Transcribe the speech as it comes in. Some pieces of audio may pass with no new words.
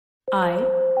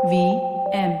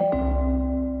IVM.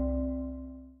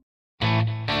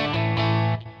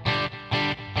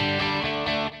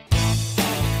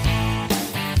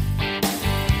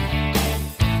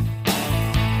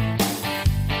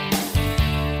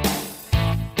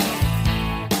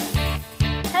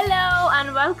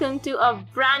 Welcome to a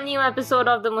brand new episode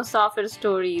of the Musafir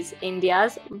Stories,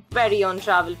 India's very own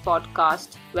travel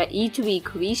podcast, where each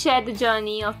week we share the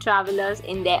journey of travelers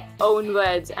in their own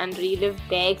words and relive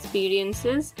their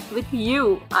experiences with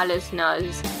you, our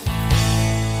listeners.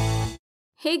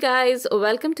 Hey guys,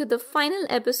 welcome to the final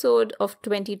episode of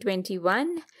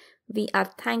 2021. We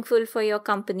are thankful for your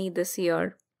company this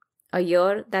year, a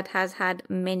year that has had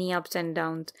many ups and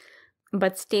downs.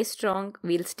 But stay strong,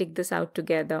 we'll stick this out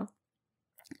together.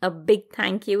 A big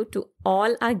thank you to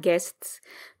all our guests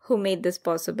who made this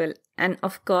possible. And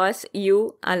of course,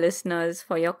 you, our listeners,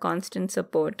 for your constant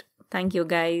support. Thank you,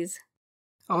 guys.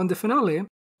 On the finale,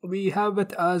 we have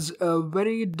with us a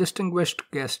very distinguished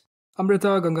guest,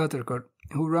 Amrita Gangatirkar,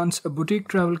 who runs a boutique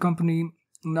travel company,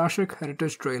 Nashik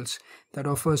Heritage Trails, that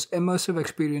offers immersive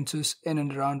experiences in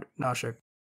and around Nashik.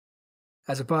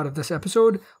 As a part of this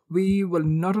episode, we will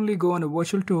not only go on a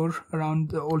virtual tour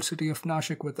around the old city of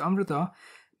Nashik with Amrita,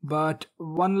 but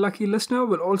one lucky listener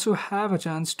will also have a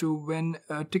chance to win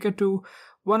a ticket to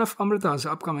one of Amrita's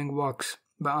upcoming walks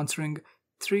by answering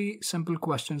 3 simple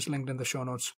questions linked in the show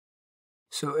notes.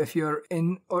 So if you're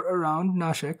in or around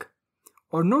Nashik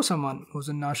or know someone who's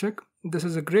in Nashik, this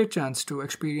is a great chance to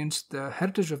experience the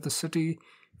heritage of the city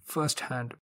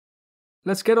firsthand.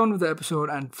 Let's get on with the episode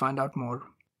and find out more.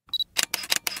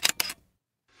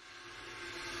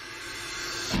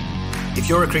 If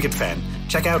you're a cricket fan,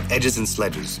 check out Edges and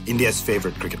Sledges, India's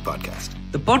favorite cricket podcast.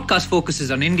 The podcast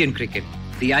focuses on Indian cricket,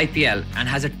 the IPL, and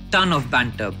has a ton of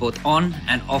banter both on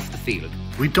and off the field.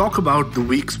 We talk about the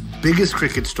week's biggest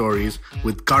cricket stories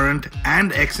with current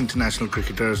and ex-international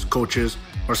cricketers, coaches,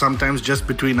 or sometimes just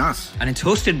between us. And it's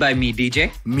hosted by me,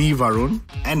 DJ. Me, Varun.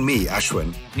 And me,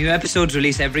 Ashwin. New episodes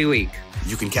release every week.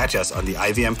 You can catch us on the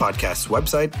IVM Podcast's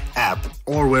website, app,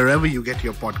 or wherever you get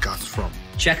your podcasts from.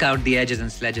 Check out the Edges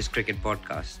and Sledges Cricket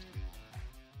Podcast.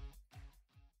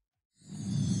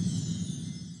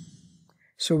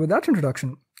 So with that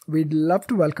introduction, we'd love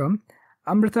to welcome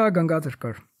Amrita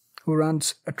Gangatirkar, who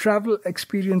runs a travel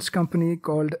experience company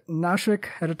called Nashik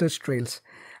Heritage Trails.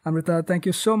 Amrita, thank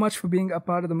you so much for being a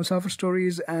part of the Musafir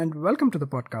Stories and welcome to the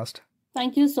podcast.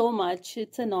 Thank you so much.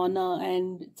 It's an honor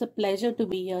and it's a pleasure to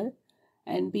be here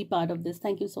and be part of this.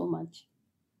 Thank you so much.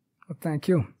 Thank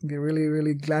you. We're really,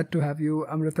 really glad to have you,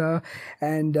 Amrita.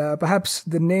 And perhaps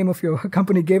the name of your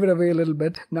company gave it away a little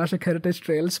bit, Nashik Heritage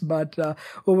Trails. But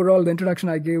overall, the introduction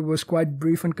I gave was quite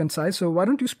brief and concise. So why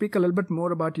don't you speak a little bit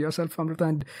more about yourself, Amrita,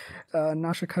 and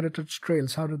Nashik Heritage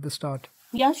Trails? How did this start?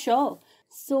 Yeah, sure.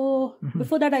 So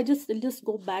before that, I'll just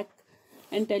go back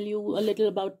and tell you a little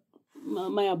about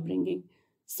my upbringing.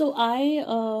 So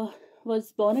I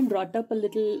was born and brought up a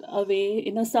little away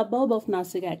in a suburb of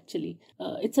Nasik, actually.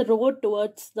 It's a road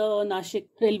towards the Nashik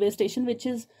railway station, which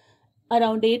is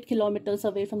around 8 kilometers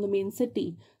away from the main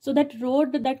city. So that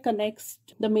road that connects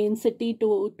the main city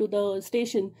to the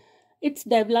station, it's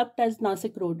developed as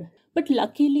Nasik Road. But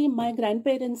luckily, my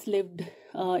grandparents lived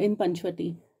in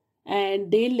Panchavati.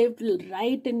 And they lived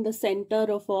right in the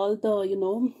center of all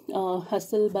the,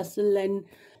 hustle, bustle. And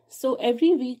so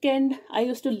every weekend, I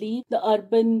used to leave the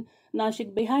urban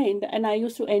Nashik behind and I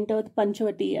used to enter the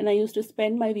Panchavati and I used to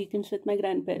spend my weekends with my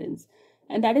grandparents.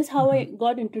 And that is how I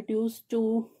got introduced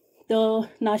to the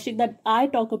Nashik that I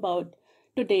talk about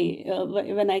today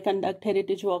when I conduct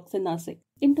heritage walks in Nasik.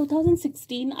 In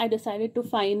 2016, I decided to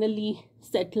finally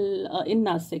settle in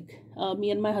Nasik.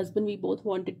 Me and my husband, we both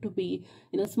wanted to be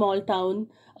in a small town,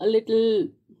 we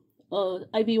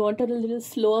wanted a little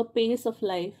slower pace of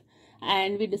life.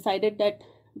 And we decided that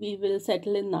we will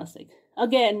settle in Nasik.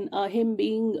 Again, him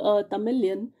being a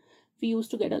Tamilian, we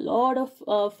used to get a lot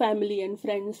of family and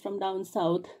friends from down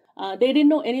south. They didn't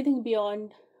know anything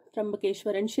beyond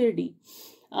Trambakeshwar and Shirdi.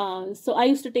 So I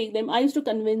used to take them, I used to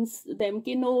convince them,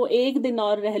 ki no, ek din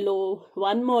aur reh lo,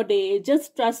 one more day,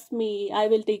 just trust me, I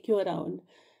will take you around.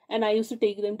 And I used to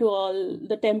take them to all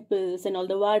the temples and all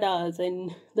the vadas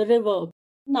and the river.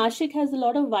 Nashik has a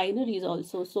lot of wineries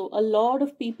also. So a lot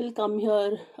of people come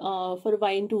here for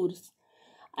wine tours.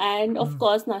 And of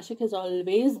course, Nashik has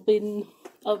always been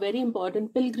a very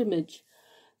important pilgrimage.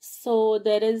 So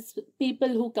there is people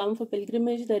who come for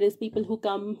pilgrimage, there is people who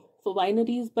come for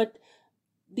wineries, but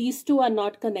these two are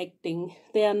not connecting.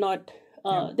 They are not,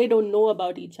 they don't know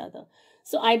about each other.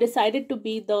 So I decided to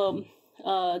be the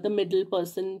middle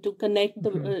person to connect,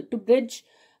 to bridge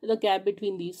the gap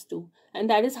between these two. And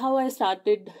that is how I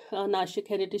started Nashik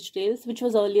Heritage Trails, which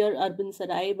was earlier Urban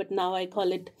Serai, but now I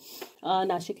call it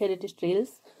Nashik Heritage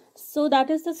Trails. So that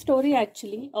is the story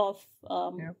actually of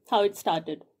how it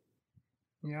started.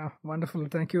 Yeah, wonderful.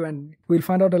 Thank you. And we'll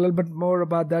find out a little bit more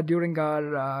about that during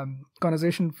our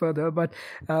conversation further. But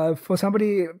for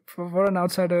somebody, for an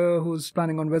outsider who's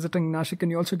planning on visiting Nashik, can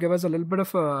you also give us a little bit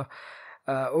of a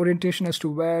orientation as to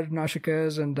where Nashik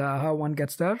is and how one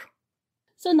gets there?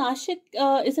 So Nashik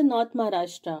is in North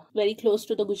Maharashtra, very close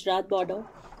to the Gujarat border.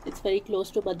 It's very close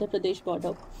to Madhya Pradesh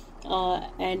border.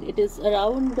 And it is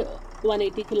around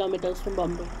 180 kilometers from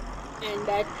Bombay. And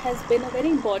that has been a very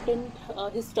important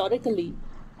historically,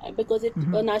 because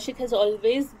Nashik has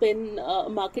always been a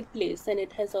marketplace and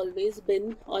it has always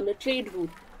been on a trade route.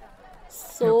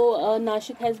 So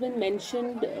Nashik has been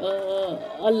mentioned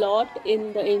a lot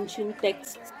in the ancient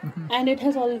texts, and it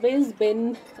has always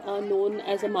been known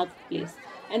as a marketplace.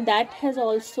 And that has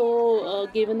also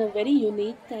given a very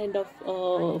unique kind of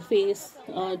face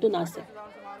to Nashik.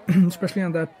 Especially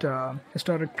on that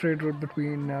historic trade route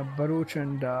between Bharuch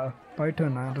and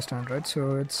Paitan, I understand, right?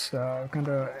 So it's kind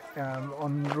of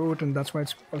on route, and that's why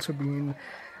it's also been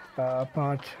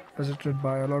part visited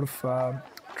by a lot of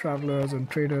travelers and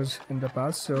traders in the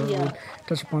past. So we'll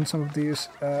touch upon some of these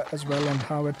as well, and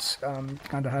how it's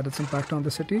kind of had its impact on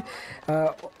the city.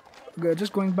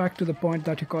 Just going back to the point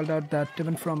that you called out, that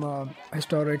even from a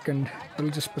historic and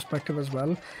religious perspective as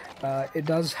well, it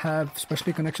does have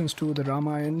especially connections to the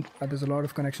Ramayan. There's a lot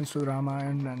of connections to the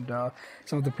Ramayan, and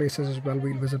some of the places as well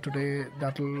we'll visit today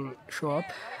that will show up.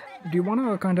 Do you want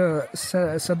to kind of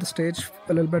set the stage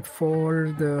a little bit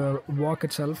for the walk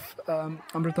itself,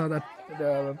 Amrita, that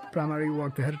the primary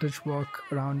walk, the heritage walk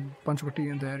around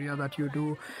Panchavati and the area that you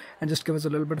do, and just give us a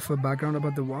little bit of a background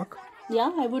about the walk?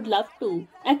 Yeah, I would love to.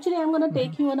 Actually, I'm going to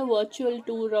take you on a virtual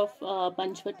tour of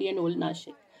Panchavati and Old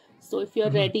Nashik. So if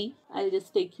you're ready, I'll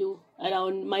just take you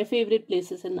around my favorite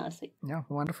places in Nasik. Yeah,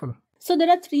 wonderful. So there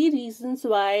are 3 reasons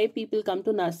why people come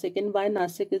to Nasik and why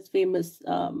Nasik is famous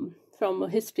from a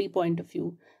history point of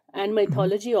view and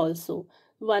mythology also.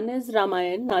 One is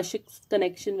Ramayan, Nashik's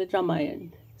connection with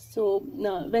Ramayan. So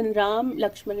when Ram,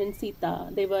 Lakshman and Sita,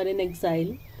 they were in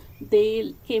exile,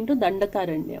 they came to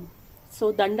Dandakaranya.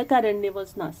 So Dandakaranya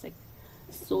was Nasik.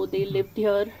 So they lived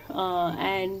here,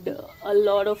 and a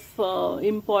lot of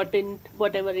important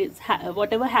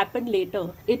whatever happened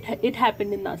later, it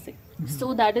happened in Nasik.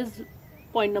 So that is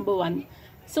point number 1.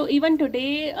 So even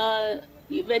today,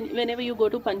 whenever you go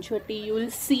to Panchavati, you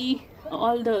will see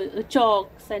all the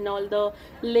chalks and all the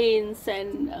lanes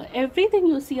and everything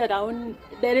you see around.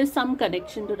 There is some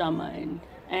connection to Ramayan,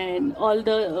 and all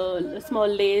the small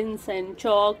lanes and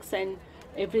chalks and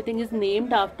everything is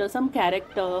named after some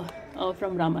character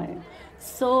from Ramayan.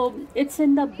 So it's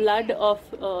in the blood of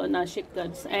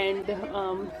Nashikars,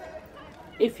 and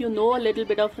if you know a little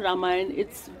bit of Ramayan,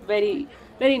 it's very,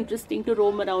 very interesting to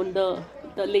roam around the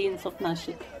lanes of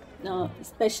Nashik,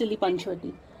 especially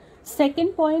Panchavati. Second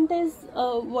point is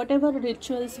whatever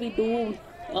rituals we do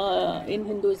in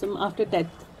Hinduism after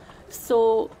death.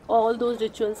 So all those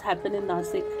rituals happen in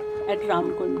Nasik at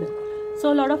Ramkund.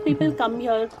 So a lot of people come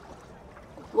here.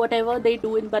 Whatever they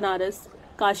do in Banaras,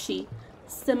 Kashi,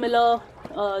 similar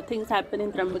things happen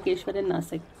in Trambakeshwar and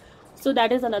Nasik. So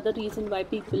that is another reason why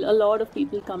a lot of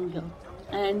people come here.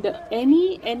 And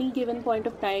any given point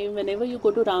of time, whenever you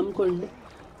go to Ramkund,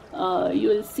 you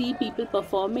will see people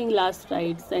performing last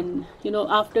rites and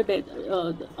after death,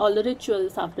 all the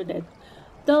rituals after death.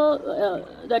 The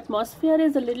atmosphere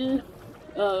is a little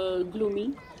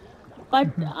gloomy. But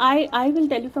I will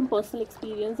tell you from personal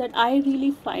experience that I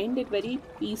really find it very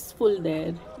peaceful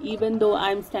there, even though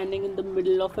I'm standing in the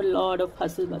middle of a lot of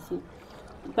hustle bustle.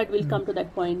 But we'll come to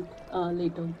that point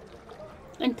later.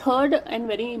 And third and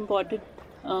very important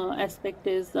aspect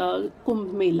is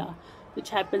Kumbh Mela, which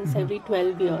happens every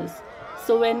 12 years.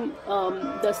 So when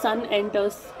the sun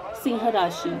enters Sinha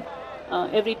Rashi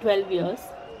every 12 years,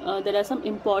 there are some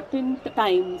important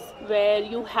times where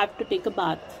you have to take a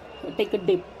bath, take a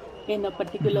dip in a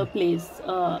particular place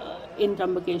in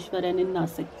Trambakeshwar and in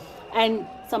Nasik and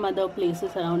some other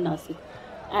places around Nasik,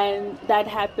 and that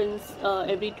happens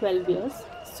every 12 years.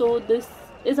 So this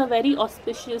is a very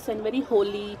auspicious and very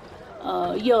holy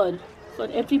year for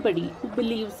everybody who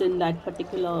believes in that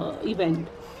particular event.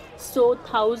 So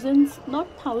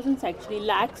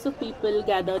lakhs of people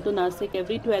gather to Nasik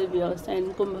every 12 years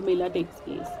and Kumbh Mela takes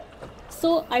place.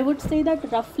 So I would say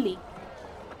that roughly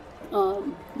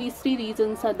these 3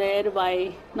 reasons are there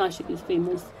why Nashik is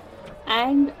famous.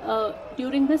 And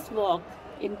during this walk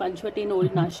in Panchavati and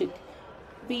Old Nashik,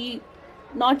 we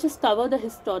not just cover the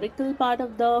historical part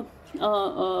of the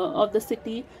of the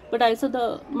city, but also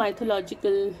the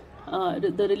mythological,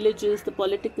 the religious, the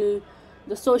political,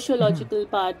 the sociological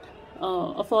part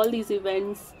of all these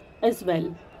events as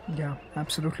well. Yeah,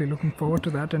 absolutely. Looking forward to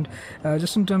that. And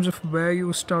just in terms of where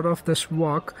you start off this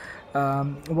walk,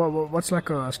 what's like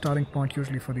a starting point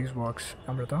usually for these walks,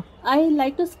 Amrita? I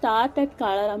like to start at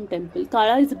Kalaram temple.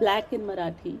 Kala is black in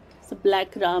Marathi. It's a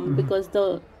black Ram because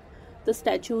the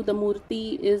statue, the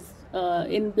murti is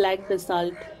in black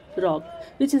basalt rock,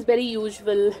 which is very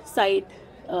usual sight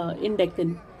in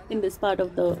Deccan, in this part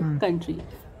of the country,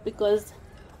 because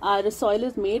our soil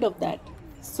is made of that.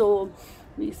 So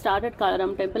we start at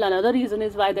Kalaram temple. Another reason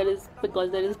is why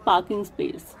because there is parking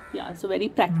space. Yeah, so very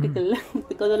practical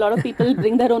because a lot of people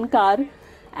bring their own car,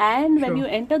 and when you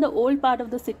enter the old part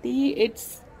of the city,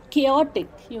 it's chaotic.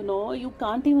 You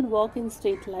can't even walk in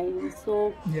straight lines.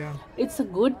 So Yeah. it's a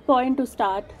good point to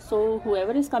start. So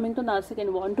whoever is coming to Nasik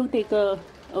and want to take a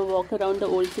walk around the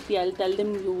old city, I'll tell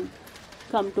them you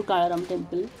come to Kalaram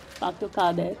temple, park your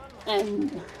car there,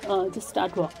 and just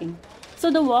start walking. So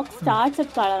the walk starts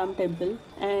at Kalaram temple,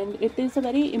 and it is a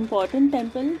very important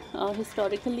temple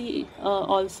historically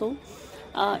also.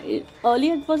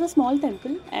 Earlier it was a small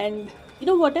temple, and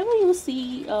whatever you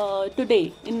see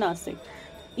today in Nasik,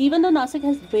 even though Nasik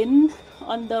has been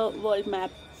on the world map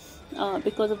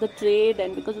because of the trade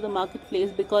and because of the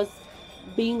marketplace, because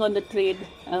being on the trade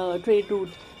route,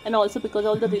 and also because of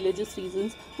all the religious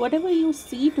reasons, whatever you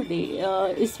see today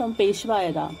is from Peshwa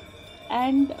era.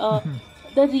 And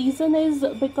the reason is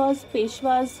because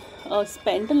Peshwas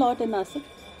spent a lot in Nasik.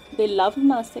 They loved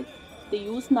Nasik. They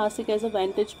used Nasik as a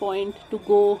vantage point to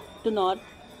go to north,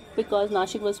 because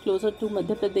Nashik was closer to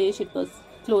Madhya Pradesh, it was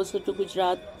closer to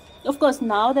Gujarat. Of course,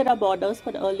 now there are borders,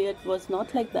 but earlier it was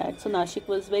not like that. So Nashik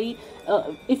was very,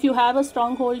 if you have a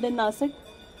stronghold in Nasik,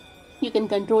 you can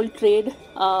control trade.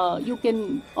 You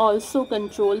can also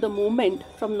control the movement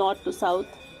from north to south.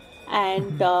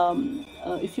 And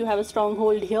if you have a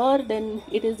stronghold here, then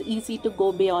it is easy to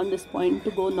go beyond this point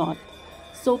to go north.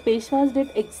 So Peshwas did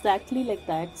exactly like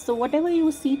that. So whatever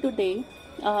you see today,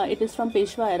 it is from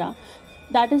Peshwa era.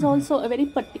 That is also a very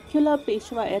particular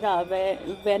Peshwa era, where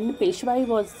when Peshwai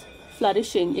was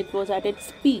flourishing, it was at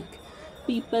its peak.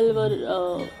 People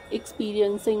were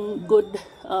experiencing good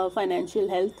financial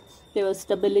health. There was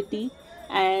stability,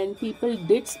 and people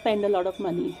did spend a lot of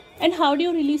money. And how do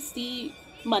you really see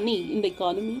money in the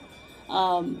economy?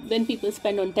 When people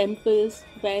spend on temples,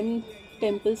 when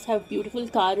temples have beautiful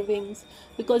carvings,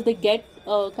 because they get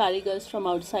karigars from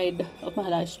outside of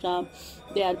Maharashtra.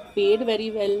 They are paid very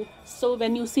well. So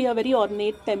when you see a very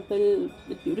ornate temple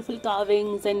with beautiful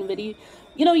carvings and very,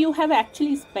 you have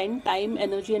actually spent time,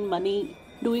 energy and money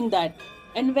doing that.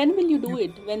 And when will you do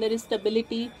it? When there is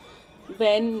stability,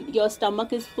 when your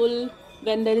stomach is full,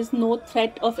 when there is no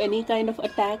threat of any kind of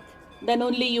attack, then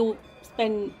only you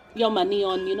spend your money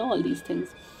on, all these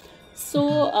things.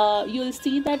 So you'll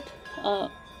see that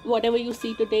whatever you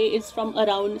see today is from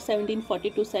around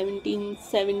 1740 to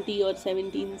 1770 or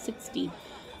 1760,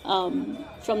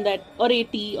 from that, or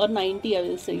 80 or 90, I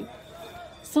will say.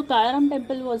 So Kalaram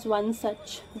temple was one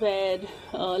such, where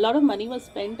a lot of money was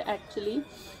spent actually.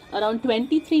 Around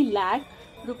 23 lakh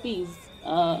rupees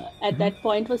at that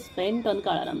point was spent on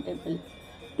Kalaram temple.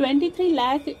 23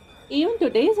 lakh, even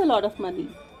today, is a lot of money.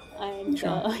 And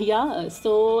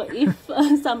so if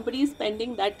somebody is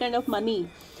spending that kind of money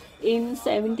in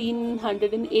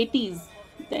 1780s,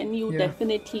 then you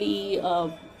definitely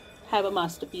have a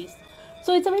masterpiece.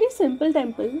 So it's a very simple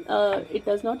temple. It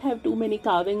does not have too many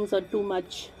carvings or too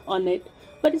much on it,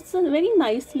 but it's a very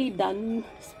nicely done,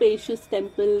 spacious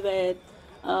temple where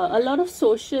a lot of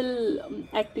social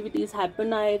activities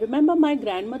happen. I remember my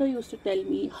grandmother used to tell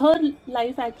me her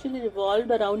life actually revolved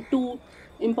around two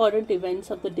important events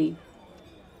of the day.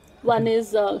 One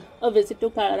is a visit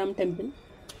to Kalaram temple,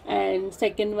 and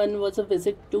second one was a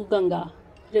visit to Ganga,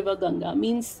 river Ganga,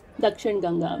 means Dakshin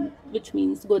Ganga, which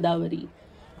means Godavari.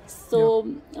 So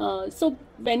so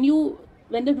when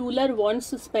the ruler wants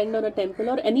to spend on a temple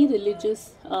or any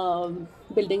religious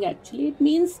building, actually it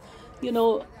means he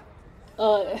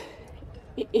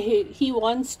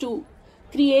wants to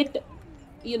create,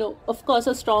 of course,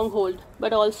 a stronghold,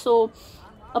 but also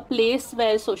a place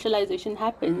where socialization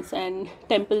happens. And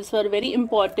temples were very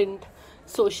important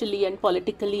socially and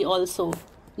politically also,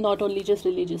 not only just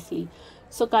religiously.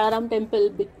 So Kalaram temple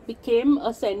became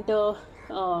a center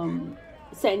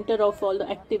of all the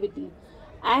activity.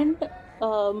 And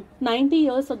 90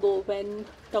 years ago, when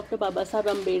Dr. Babasaheb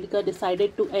Ambedkar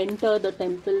decided to enter the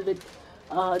temple with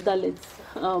Dalits,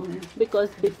 because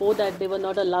before that they were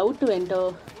not allowed to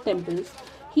enter temples,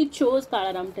 he chose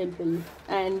Kalaram temple,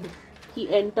 and he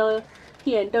enter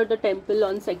he entered the temple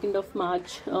on 2nd of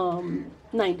March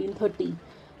 1930,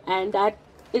 and that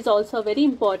is also a very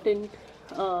important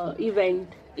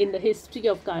event in the history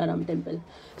of Kalaram temple.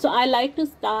 So I like to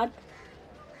start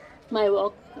my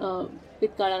walk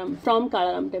with Kalaram, from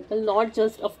Kalaram temple, not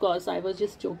just, of course, I was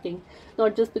just joking,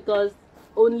 not just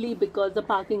only because the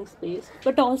parking space,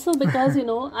 but also because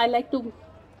I like to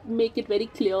make it very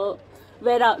clear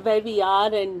where we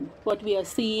are and what we are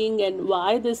seeing and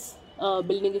why this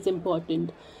building is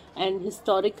important, and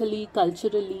historically,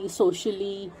 culturally,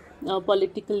 socially,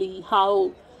 politically,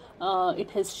 how it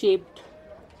has shaped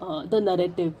the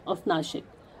narrative of Nashik.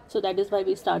 So that is why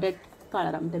we started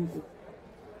Kalaram temple.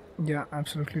 Yeah,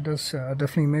 absolutely does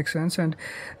definitely make sense. And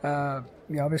yeah,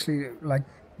 obviously, like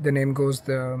the name goes,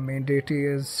 the main deity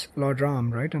is Lord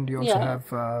Ram, right? And you also Yeah.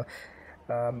 have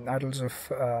idols of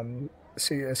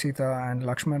Sita and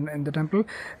Lakshman in the temple.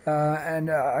 And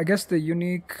I guess the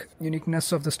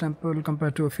uniqueness of this temple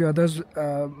compared to a few others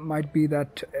might be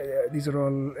that these are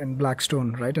all in black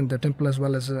stone, right? And the temple as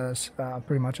well is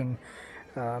pretty much in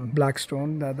black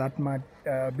stone. That might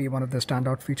be one of the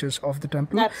standout features of the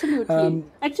temple. Absolutely.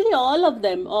 Actually, all of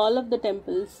the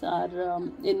temples are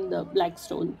in the black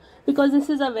stone, because this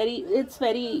is it's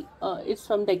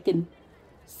from Deccan.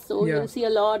 So Yeah. you'll see a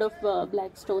lot of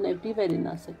black stone everywhere in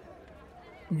Nasik.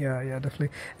 Yeah, definitely.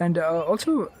 And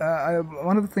also,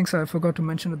 one of the things I forgot to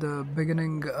mention at the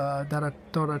beginning that I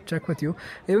thought I'd check with you,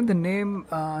 even the name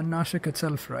Nashik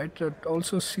itself, right? It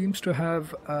also seems to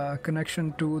have a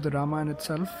connection to the Ramayan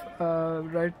itself,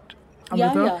 right, Yeah,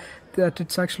 Amrita? yeah. That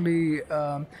it's actually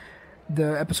the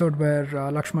episode where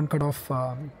Lakshman cut off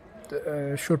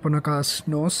Shurpanaka's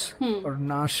nose, or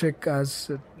Nashik, as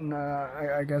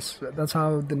I guess that's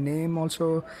how the name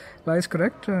also lies,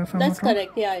 correct? If I'm That's not wrong?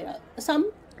 correct. Yeah.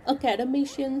 Some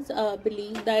academicians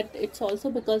believe that it's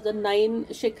also because the 9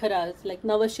 shikharas, like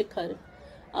Navashikhar,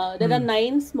 there are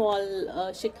 9 small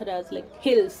shikharas, like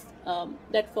hills,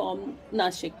 that form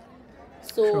Nashik.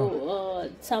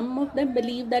 So some of them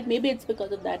believe that maybe it's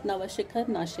because of that, Navashikhar,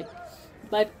 Nashik.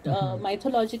 But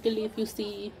mythologically, if you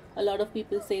see, a lot of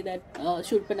people say that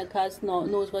Shurpanakha's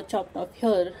nose was chopped off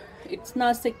here. It's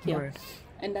Nasik here, Right.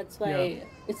 and that's why Yeah.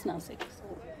 it's Nasik.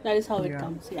 So that is how it Yeah.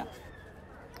 comes. Yeah.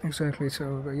 Exactly.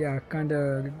 So yeah, kind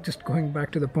of just going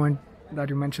back to the point that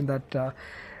you mentioned, that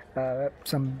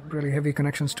some really heavy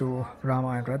connections to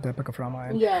Ramayan, right? The Epic of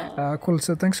Ramayan. Yeah. Cool.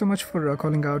 So thanks so much for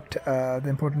calling out the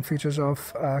important features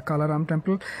of Kalaram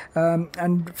Temple.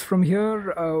 And from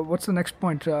here, what's the next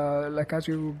point? Like as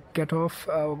you get off,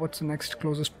 what's the next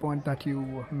closest point that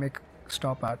you make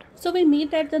stop at? So we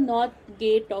meet at the north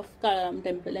gate of Kalaram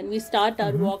temple, and we start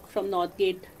our walk from north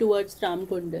gate towards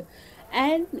Ramkund.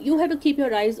 And you have to keep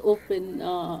your eyes open,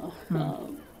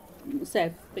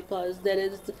 Seth, because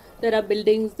there are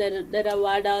buildings, there are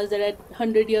vadas, there are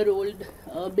 100-year-old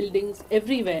buildings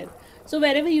everywhere. So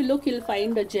wherever you look, you'll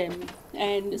find a gem,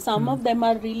 and some of them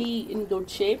are really in good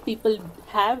shape. People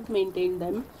have maintained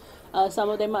them. Some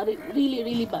of them are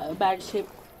really bad shape.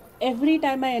 Every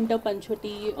time I enter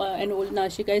Panchavati and Old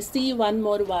Nashik, I see one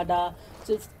more vada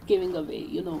just giving away.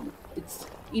 It's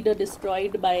either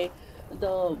destroyed by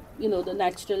the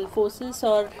natural forces,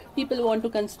 or people want to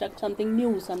construct something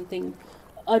new, something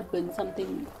urban,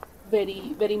 something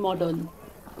very, very modern.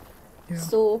 Yeah.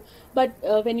 So, but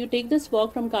when you take this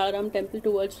walk from Kalaram temple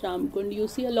towards Ramkund, you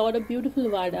see a lot of beautiful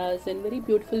vadas and very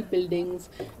beautiful buildings.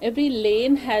 Every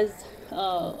lane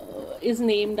is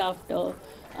named after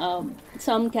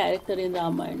some character in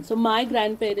Ramayan. So my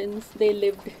grandparents, they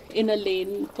lived in a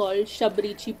lane called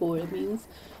Shabrichi Pol, means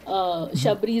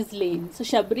Shabri's lane. So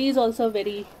Shabri is also a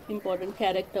very important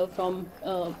character from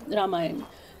Ramayan.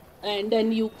 And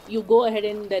then you go ahead,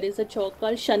 and there is a chalk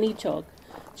called Shani Chalk.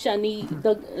 Shani,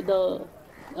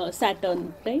 the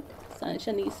Saturn, right?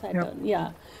 Shani, Saturn,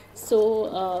 yeah.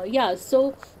 So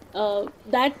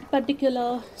that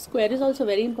particular square is also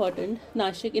very important. In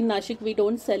Nashik, we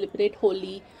don't celebrate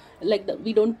Holi,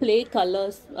 we don't play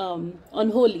colors on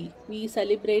Holi. We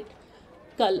celebrate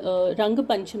Rang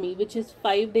Panchami, which is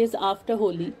 5 days after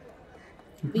Holi.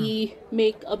 We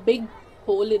make a big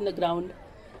hole in the ground.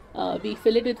 We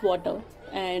fill it with water,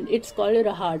 and it's called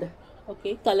rahad,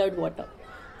 okay, colored water.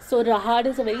 So rahad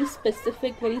is a very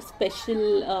specific, very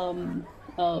special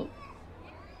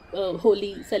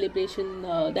holy celebration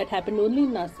that happens only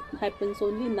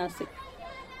in Nasik.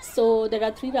 So there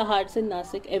are 3 rahads in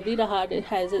Nasik. Every rahad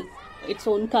has its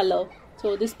own color.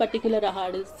 So this particular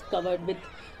rahad is covered with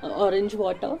orange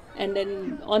water, and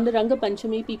then on the Ranga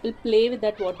Panchami, people play with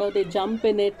that water. They jump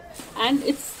in it, and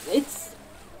it's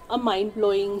a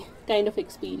mind-blowing kind of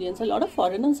experience. A lot of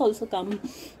foreigners also come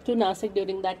to Nasik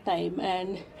during that time,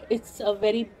 and it's a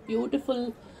very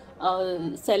beautiful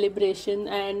celebration.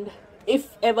 And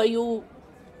if ever you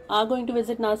are going to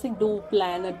visit Nasik, do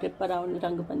plan a trip around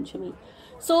Rang Panchami.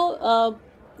 So,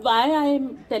 why I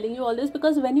am telling you all this?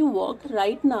 Because when you walk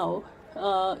right now,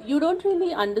 you don't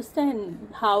really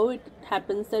understand how it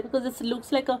happens there, because it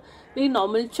looks like a very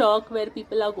normal chalk where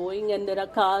people are going and there are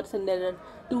cars and there are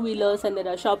two-wheelers and there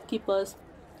are shopkeepers.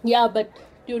 Yeah, but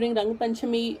during Rang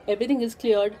Panchami, everything is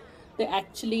cleared. They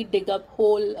actually dig up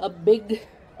a big,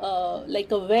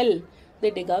 like a well,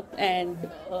 they dig up, and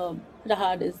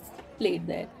Rahad is played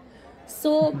there. So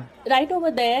right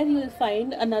over there you will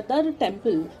find another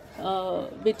temple,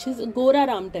 which is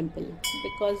Goraram temple,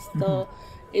 because the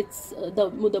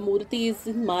murti is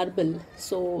in marble,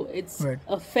 so it's Right.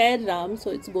 a fair Ram,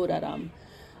 so it's Goraram.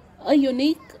 A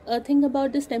unique thing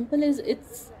about this temple is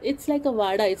it's like a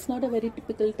vada. It's not a very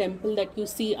typical temple that you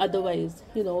see otherwise,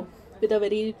 with a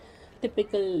very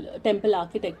typical temple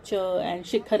architecture and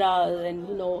shikharas and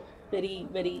very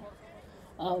very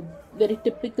very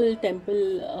typical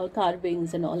temple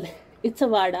carvings and all. It's a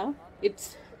vada.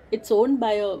 It's owned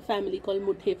by a family called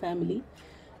Muthe family,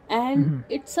 and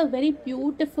it's a very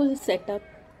beautiful setup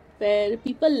where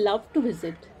people love to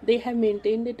visit. They have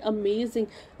maintained it amazing.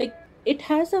 Like, it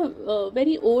has a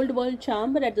very old world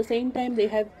charm, but at the same time they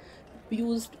have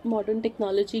used modern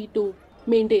technology to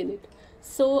maintain it.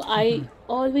 So I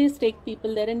always take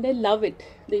people there and they love it.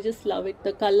 They just love it.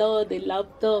 The color, they love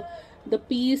the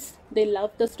piece, they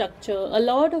love the structure. A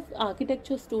lot of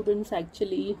architecture students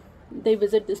actually, they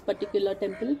visit this particular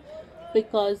temple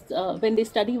because when they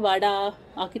study Vada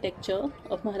architecture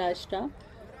of Maharashtra,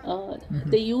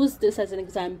 they use this as an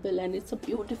example, and it's a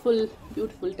beautiful,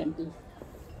 beautiful temple.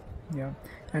 Yeah,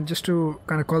 and just to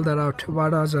kind of call that out,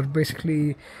 Vadas are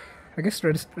basically, I guess,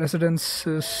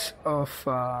 residences of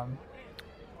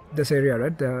this area,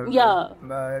 right?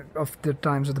 Of the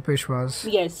times of the Peshwas.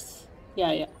 Yes.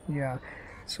 Yeah. Yeah,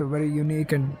 so very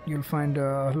unique, and you'll find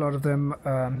a lot of them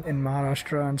in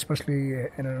Maharashtra, and especially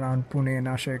in and around Pune,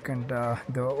 Nashik, and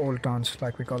the old towns,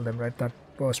 like we call them, right? That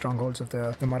were strongholds of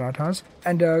the Marathas.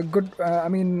 And good. I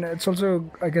mean, it's also,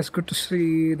 I guess, good to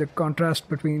see the contrast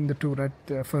between the two, right?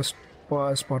 The first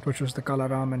spot, which was the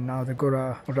Kalaram, and now the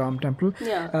Goraram temple.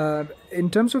 Yeah. In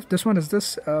terms of this one, is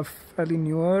this fairly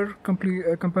newer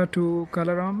compared to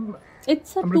Kalaram?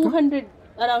 It's a Amrita?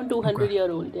 around 200 Okay.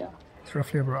 year old, yeah. It's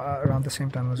roughly around the same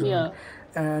time as well. Yeah.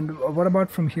 And what about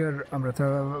from here, Amrita?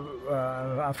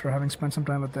 After having spent some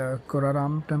time at the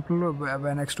Goraram temple,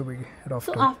 where next do we head off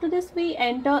So to? after this, we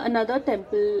enter another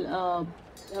temple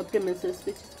premises,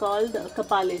 which is called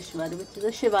Kapaleshwar, which is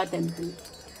a Shiva temple.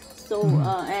 So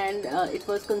and it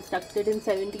was constructed in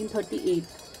 1738.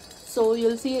 So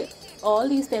you'll see all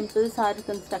these temples are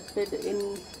constructed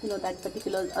in that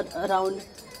particular around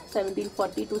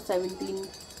 1740 to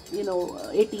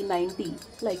 1890,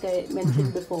 like I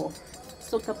mentioned before.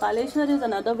 So Kapaleshwar is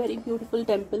another very beautiful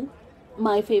temple,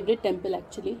 my favorite temple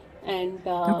actually, and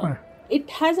it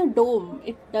has a dome.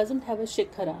 It doesn't have a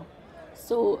shikhara,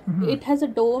 so it has a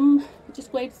dome which is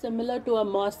quite similar to a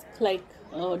mosque-like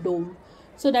dome.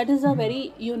 So that is a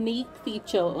very unique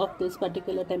feature of this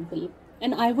particular temple.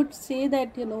 And I would say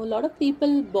that a lot of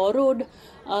people borrowed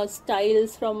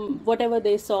styles from whatever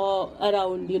they saw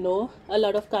around. A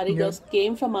lot of karigars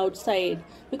came from outside,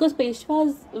 because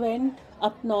Peshwas went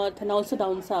up north and also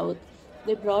down south.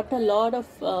 They brought a lot of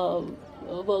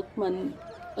workmen,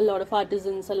 a lot of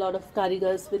artisans, a lot of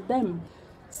karigars with them.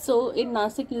 So in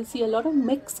Nasik you'll see a lot of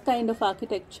mixed kind of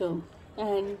architecture,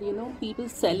 and people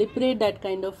celebrate that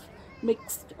kind of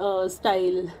mixed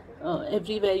style.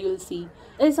 Everywhere you'll see.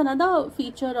 There's another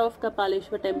feature of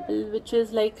Kapaleshwar temple, which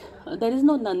is like there is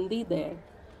no Nandi there.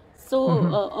 So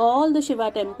all the Shiva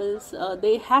temples,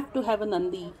 they have to have a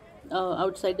Nandi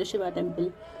outside the Shiva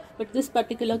temple, but this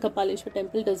particular Kapaleshwar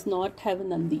temple does not have a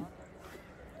Nandi.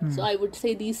 So I would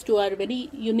say these two are very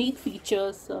unique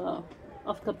features of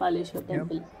Kapaleshwar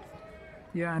temple.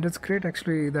 Yeah, and it's great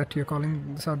actually that you're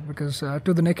calling this out, because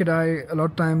to the naked eye, a lot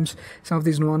of times some of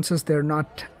these nuances, they're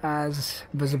not as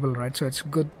visible, right? So it's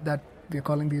good that we're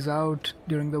calling these out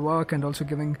during the work, and also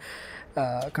giving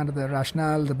kind of the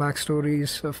rationale, the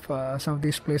backstories of some of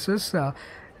these places.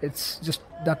 It's just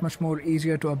that much more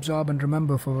easier to absorb and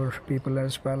remember for people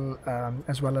as well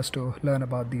as to learn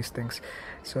about these things.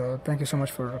 So thank you so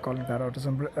much for calling that out,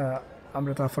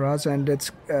 Amrita, for us. And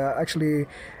it's actually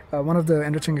one of the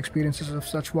enriching experiences of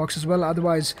such walks as well.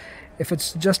 Otherwise, if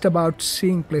it's just about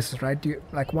seeing places, right,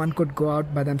 like one could go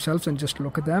out by themselves and just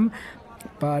look at them,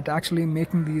 But actually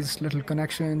making these little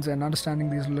connections and understanding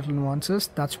these little nuances,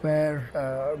 that's where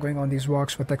going on these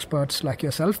walks with experts like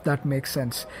yourself, that makes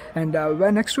sense. And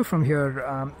where next to from here,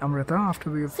 Amrita, after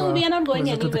we've So we are not going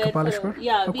visited the anywhere.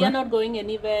 Kapaleshwar? We are not going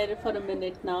anywhere for a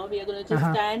minute now. We are going to just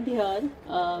stand here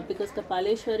because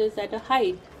Kapaleshwar is at a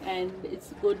height, and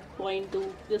it's a good point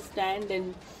to just stand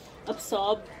and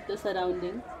absorb the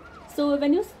surrounding. So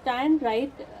when you stand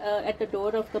right at the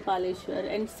door of Kapaleshwar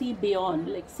and see beyond,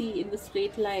 like see in the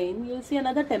straight line, you'll see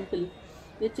another temple,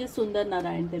 which is Sundar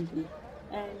Narayan temple,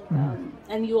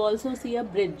 and you also see a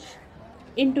bridge.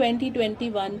 In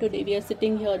 2021, today we are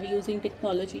sitting here using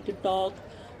technology to talk.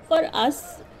 For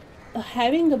us,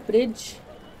 having a bridge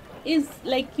is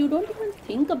like you don't even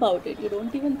think about it. You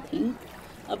don't even think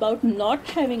about not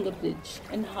having a bridge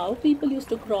and how people used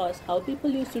to cross, how people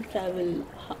used to travel,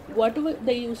 whatever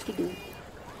they used to do.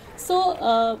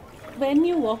 So when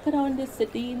you walk around this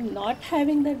city, not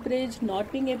having that bridge,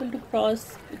 not being able to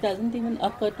cross, it doesn't even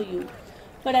occur to you.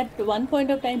 But at one point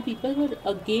of time, people were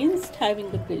against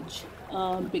having the bridge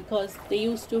because they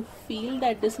used to feel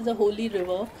that this is a holy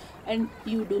river and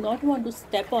you do not want to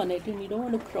step on it and you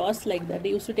don't want to cross like that. They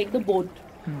used to take the boat.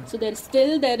 So there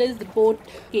is the boat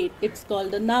gate. It's called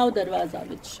the Nav Darwaza,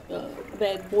 which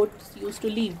where boats used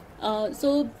to leave.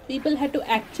 So people had to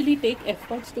actually take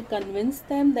efforts to convince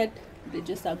them that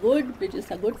bridges are good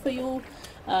for you.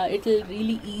 It will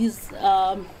really ease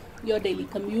your daily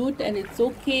commute, and it's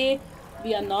okay.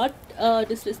 We are not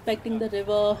disrespecting the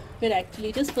river. We're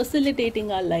actually just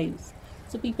facilitating our lives.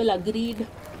 So people agreed.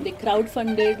 They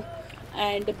crowdfunded,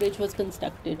 and the bridge was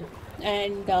constructed.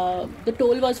 And the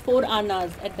toll was 4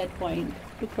 annas at that point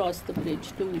to cross the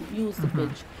bridge, to use the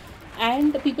bridge.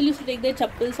 And people used to take their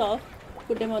chappals off,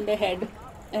 put them on their head,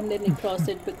 and then they cross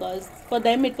it, because for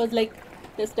them it was like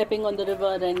they're stepping on the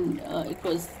river, and it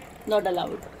was not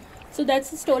allowed. So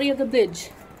that's the story of the bridge.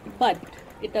 But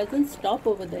it doesn't stop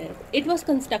over there. It was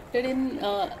constructed in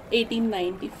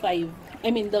 1895. I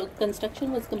mean, the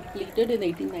construction was completed in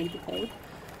 1895,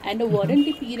 and the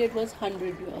warranty period was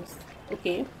 100 years.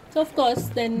 Okay, so of course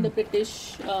then the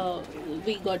British,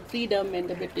 we got freedom and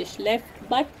the British left.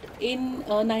 But in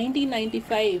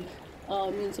 1995,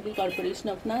 Municipal Corporation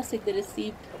of Nasik, they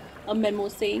received a memo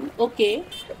saying, okay,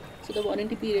 so the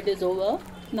warranty period is over,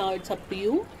 now it's up to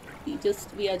you.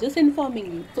 We are just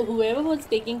informing you. So whoever was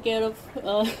taking care of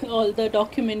all the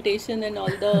documentation and all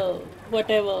the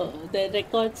whatever the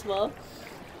records were,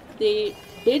 they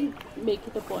did make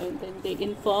it a point and they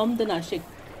informed the Nashik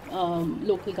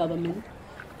local government.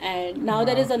 And now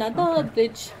there is another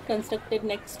bridge constructed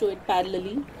next to it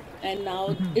parallelly, and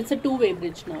now it's a two-way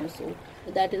bridge now. So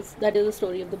that is the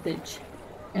story of the bridge.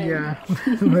 And yeah,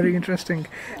 very interesting,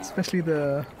 especially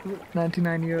the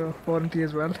 99-year warranty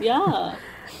as well. Yeah.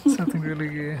 Something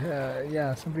really,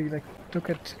 somebody like took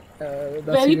it that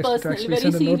very seriously to actually very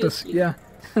send a seriously. notice. Yeah.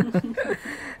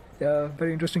 Yeah,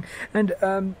 very interesting. And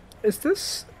is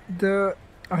this the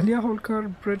Ahilya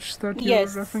Holkar bridge that you're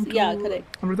referring to? Yeah,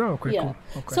 correct. Amrita? Okay, Yeah. cool.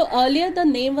 Okay. So earlier the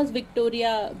name was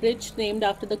Victoria Bridge, named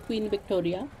after the Queen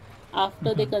Victoria.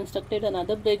 After they constructed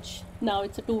another bridge, now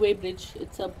it's a two-way bridge.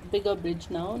 It's a bigger bridge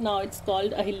now. Now it's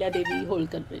called Ahilya Devi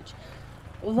Holkar Bridge.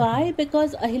 Why?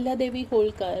 Because Ahilya Devi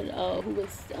Holkar, who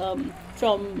was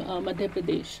from Madhya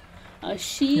Pradesh,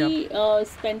 she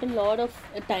spent a lot of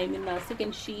time in Nasik,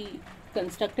 and she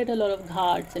constructed a lot of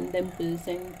ghats and temples,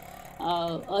 and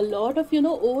a lot of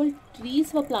old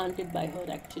trees were planted by her.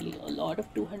 Actually, a lot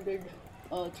of 200,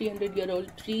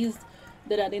 300-year-old trees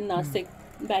there are in Nasik,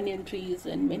 banyan trees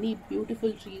and many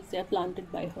beautiful trees. They are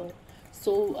planted by her.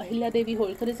 So Ahilya Devi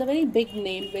Holkar is a very big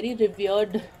name, very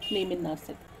revered name in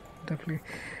Nasik. Definitely.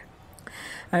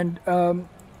 And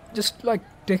just like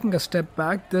taking a step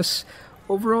back, this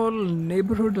overall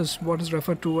neighborhood is what is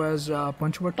referred to as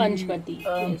Panchavati. Panchavati,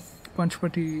 yes.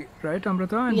 Panchavati, right,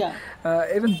 Amrita? And Yeah.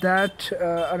 even that,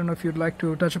 I don't know if you'd like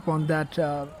to touch upon that,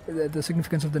 the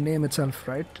significance of the name itself,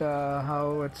 right?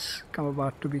 How it's come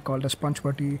about to be called as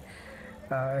Panchavati,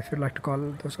 if you'd like to call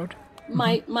those out.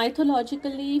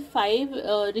 Mythologically, 5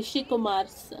 Rishi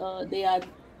Kumars, they are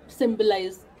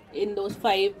symbolized in those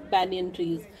 5 banyan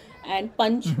trees, and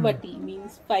Panchavati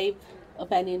means 5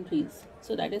 banyan trees.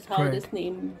 So that is how Right. this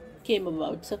name came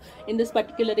about. So in this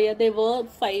particular area, there were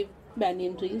 5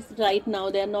 banyan trees. Right now,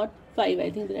 there are not 5. I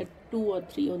think there are 2 or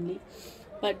 3 only.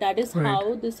 But that is Right.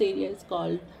 how this area is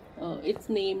called. It's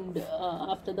named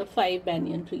after the 5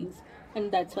 banyan trees,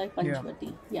 and that's why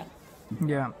Panchavati. Yeah.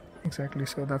 Yeah, exactly.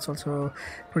 So that's also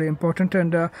pretty important.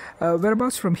 And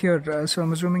whereabouts from here? So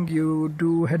I'm assuming you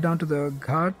do head down to the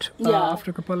Ghat Yeah.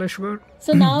 after Kapaleshwar.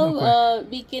 So now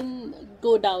we can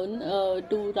go down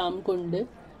to Ramkund,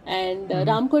 And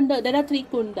Ramkunda, there are three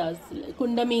kundas.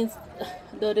 Kunda means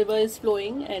the river is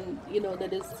flowing, and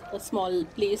there is a small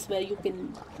place where you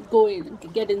can go in,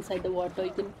 get inside the water.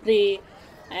 You can pray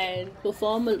and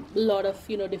perform a lot of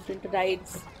different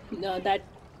rites. That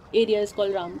area is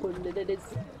called Ramkunda.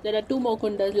 There are two more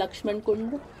kundas, Lakshman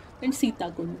Kund and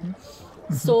Sita Kund.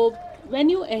 So when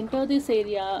you enter this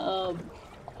area,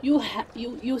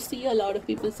 you see a lot of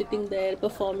people sitting there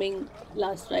performing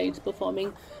last rites,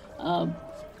 performing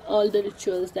all the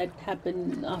rituals that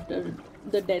happen after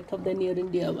the death of the near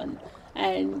and dear one.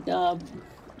 And a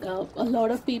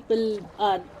lot of people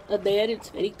are there. It's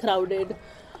very crowded.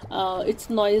 It's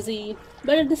noisy,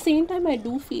 but at the same time I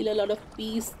do feel a lot of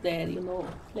peace there,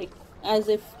 like as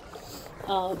if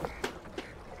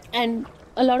and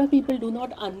a lot of people do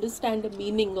not understand the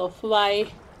meaning of why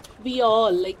we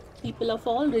all, like people of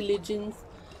all religions,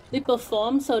 they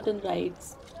perform certain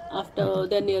rites after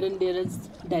their near and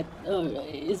dearest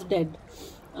is dead.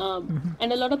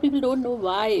 And a lot of people don't know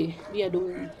why we are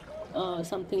doing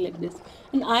something like this.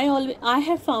 And I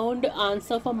have found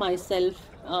answer for myself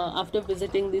after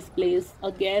visiting this place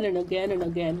again and again and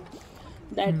again,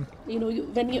 that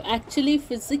when you actually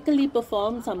physically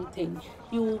perform something,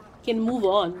 you can move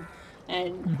on.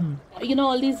 And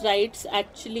all these rites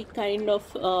actually kind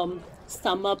of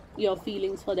sum up your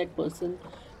feelings for that person.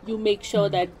 You make sure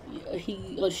that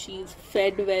he or she is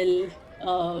fed well.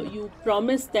 You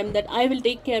promise them that I will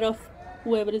take care of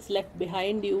whoever is left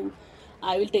behind you.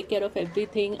 I will take care of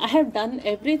everything. I have done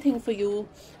everything for you,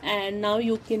 and now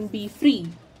you can be free.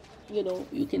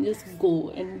 You can just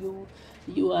go, and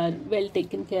you are well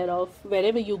taken care of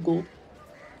wherever you go.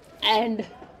 And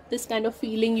this kind of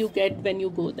feeling you get when you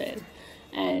go there.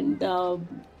 And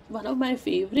one of my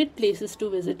favorite places to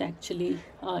visit actually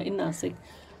in Nasik.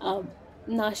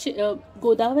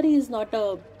 Godavari is not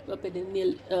a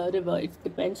perennial river. It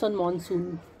depends on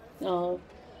monsoon.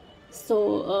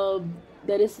 So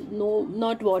there is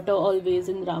not water always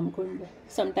in Ramkund.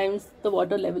 Sometimes the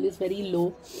water level is very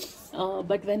low.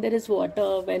 But when there is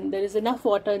water, when there is enough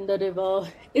water in the river,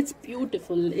 it's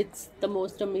beautiful. It's the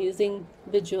most amazing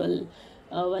visual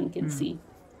one can see.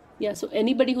 Yeah, so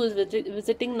anybody who is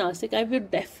visiting Nasik, I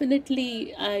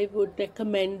would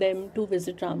recommend them to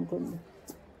visit Ramkund.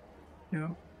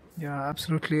 Yeah,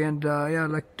 absolutely. And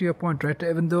like to your point, right?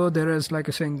 Even though there is, like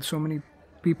you're saying, so many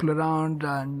people around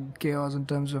and chaos in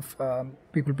terms of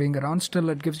people being around, still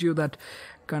it gives you that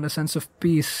kind of sense of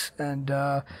peace. And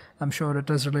I'm sure it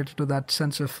is related to that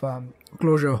sense of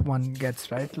closure one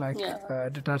gets, right? Like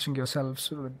detaching yourselves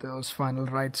with those final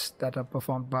rites that are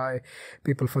performed by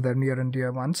people for their near and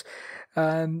dear ones.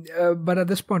 But at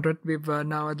this point, right, we are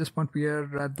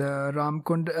at the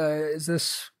Ramkund. Is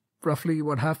this roughly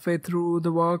halfway through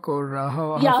the walk, or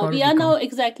how far we are now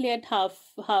exactly at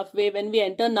halfway when we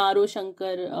enter Naro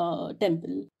Shankar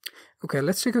temple. Okay,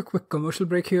 let's take a quick commercial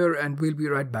break here, and we'll be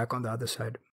right back on the other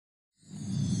side.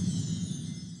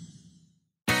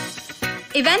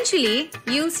 Eventually,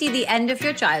 you'll see the end of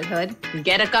your childhood,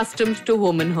 get accustomed to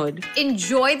womanhood,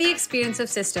 enjoy the experience of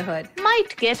sisterhood,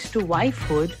 might get to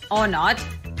wifehood, or not,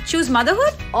 choose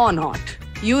motherhood, or not.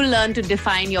 You'll learn to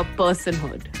define your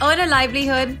personhood, earn a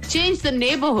livelihood, change the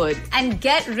neighborhood, and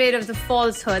get rid of the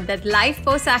falsehood that life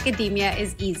post-academia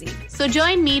is easy. So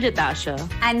join me, Ritasha,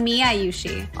 and me,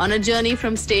 Ayushi, on a journey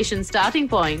from station starting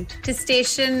point to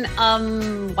station,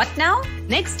 what now?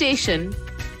 Next station,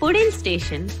 Pudil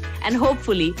station, and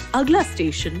hopefully, Agla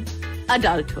station,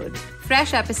 adulthood.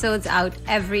 Fresh episodes out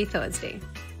every Thursday.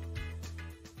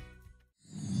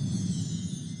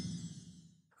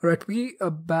 Right, we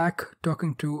are back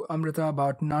talking to Amrita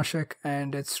about Nashik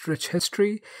and its rich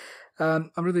history.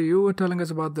 Amrita, you were telling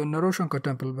us about the Naroshankar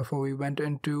temple before we went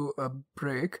into a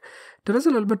break. Tell us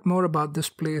a little bit more about this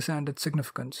place and its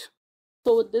significance.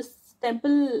 So this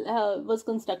temple was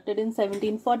constructed in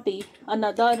 1740.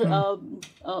 Another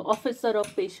officer of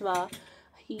Peshwa,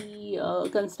 he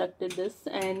constructed this,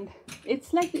 and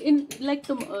it's like in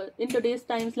today's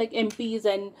times, like MPs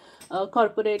and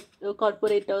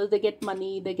corporators, they get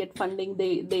money, they get funding,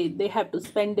 they have to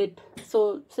spend it.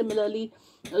 So similarly,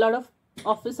 a lot of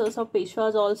officers of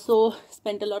Peshwas also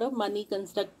spent a lot of money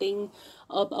constructing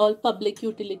all public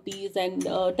utilities and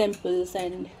temples,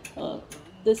 and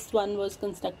this one was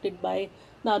constructed by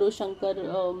Naro Shankar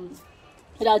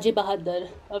Raje Bahadur,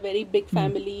 a very big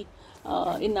family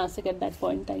in Nasik at that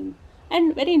point in time.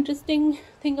 And very interesting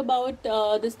thing about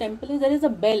this temple is there is a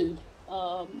bell,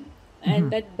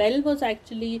 and that bell was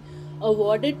actually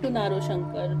awarded to Naro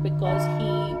Shankar because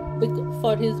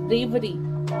for his bravery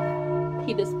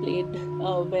he displayed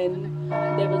when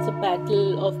there was a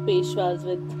battle of Peshwas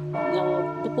with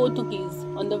the Portuguese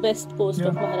on the west coast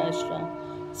of Maharashtra.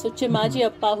 So Chimaji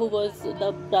Appa, who was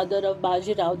the brother of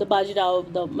Bajirao, the Bajirao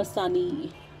of the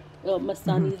Mastani's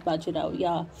Bajirao,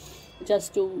 yeah,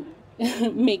 just to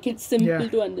make it simple Yeah.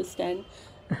 to understand.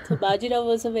 So Bajirao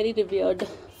was a very revered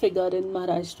figure in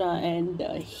Maharashtra, and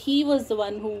he was the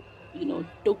one who,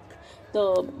 took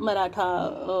the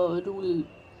Maratha rule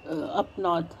up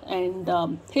north, and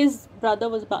his brother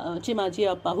was Chimaji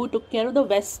Appa, who took care of the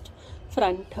west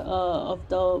front of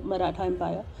the Maratha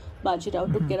Empire.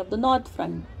 Bajirao took care of the north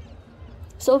front.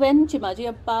 So when Chimaji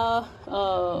Appa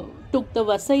took the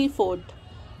Vasai fort,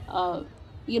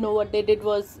 what they did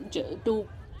was to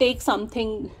take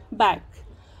something back.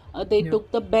 They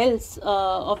took the bells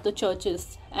of the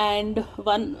churches, and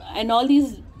all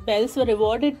these bells were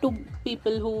awarded to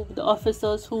the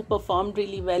officers who performed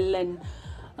really well, and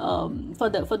for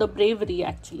the bravery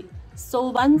actually. So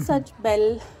one such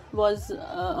bell was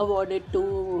awarded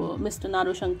to Mr.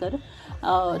 Narushankar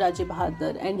Raje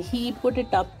Bahadur, and he put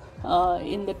it up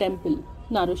in the temple,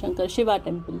 Narushankar Shiva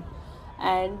temple,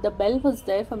 and the bell was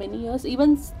there for many years.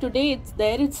 Even today it's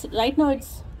there. It's right now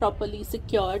it's properly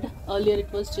secured. Earlier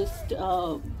it was just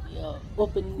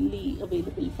openly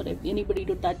available for anybody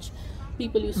to touch.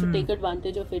 People used to take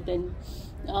advantage of it, and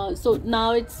so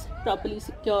now it's properly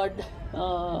secured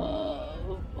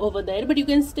over there, but you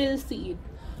can still see it.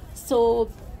 So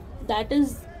that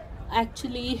is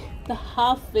actually the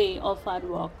halfway of our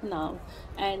walk now,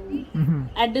 and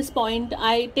at this point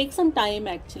I take some time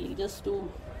actually just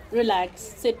to relax,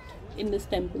 sit in this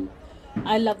temple.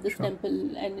 I love this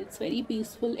temple, and it's very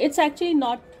peaceful. It's actually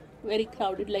not very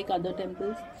crowded like other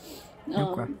temples.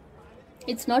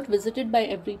 It's not visited by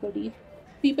everybody.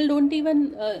 People don't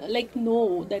even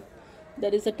know that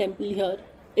there is a temple here.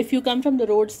 If you come from the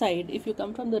roadside, if you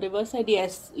come from the riverside,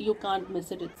 yes, you can't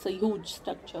miss it. It's a huge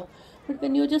structure. But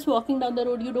when you're just walking down the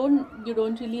road, you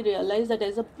don't really realize that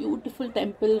there's a beautiful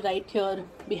temple right here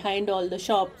behind all the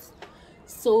shops.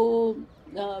 So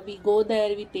we go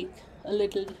there, we take a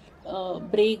little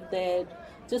break there,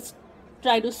 just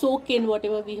try to soak in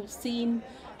whatever we have seen.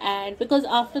 And because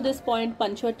after this point,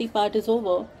 Panchavati part is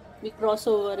over, we cross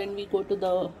over and we go to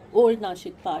the old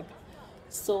Nashik part.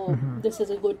 So this is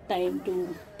a good time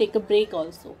to take a break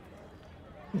also.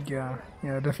 Yeah,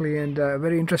 definitely. And a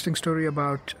very interesting story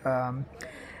about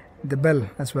the bell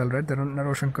as well, right? The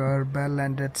Naroshankar bell,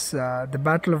 and it's the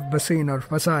Battle of Basin or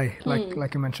Vasai,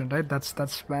 like you mentioned, right?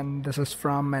 That's when this is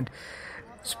from, and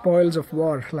spoils of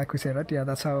war, like we say, right? Yeah,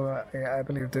 that's how I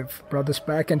believe they've brought this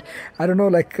back. And I don't know,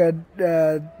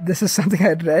 this is something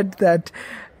I'd read, that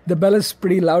the bell is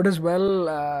pretty loud as well.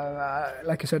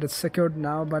 Like you said, it's secured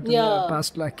now, but in the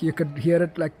past, you could hear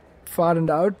it far and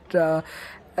out.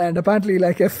 And apparently,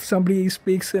 if somebody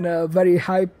speaks in a very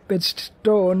high-pitched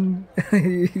tone,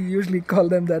 you usually call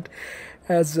them that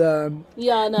as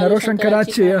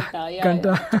Naroshankarachi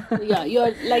Kanta. Yeah,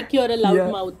 you're a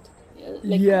loud mouth.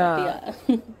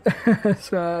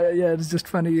 So it's just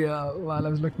funny while I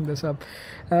was looking this up,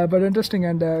 but interesting,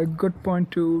 and a good point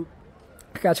to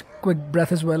catch a quick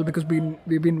breath as well, because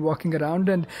we've been walking around,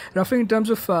 and roughly in terms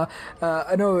of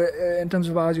I know in terms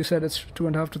of hours, you said it's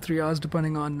 2.5 to 3 hours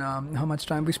depending on how much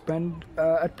time we spend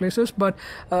at places, but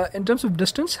in terms of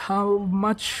distance, how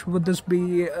much would this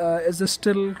be? Is this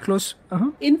still close?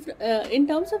 In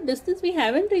terms of distance, we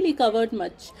haven't really covered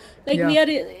much. We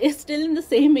are still in the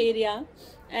same area,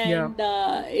 and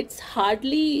it's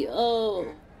hardly a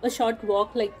short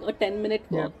walk, like a 10-minute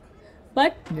walk.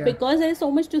 But because there's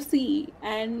so much to see,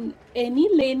 and any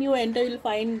lane you enter, you'll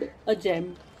find a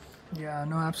gem. Yeah,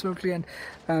 no, absolutely.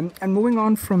 And moving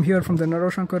on from here, from the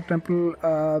Naroshankar temple,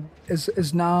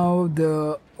 is now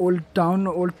the old town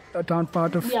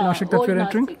part of Nashik that we're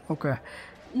entering? Nashik. Okay.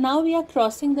 Now we are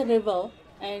crossing the river,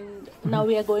 and now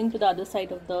we are going to the other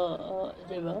side of the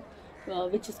river,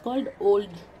 which is called Old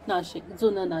Nashik,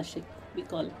 Zuna Nashik, we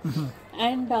call it.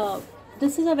 And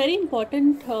this is a very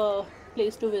important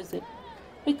place to visit,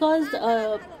 because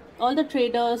all the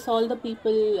traders, all the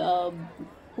people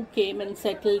who came and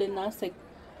settled in Nasik,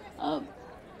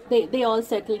 they all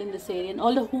settled in this area, and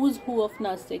all the who's who of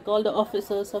Nasik, all the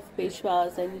officers of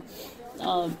Peshwas, and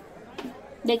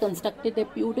they constructed their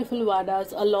beautiful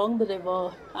vadas along the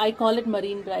river. I call it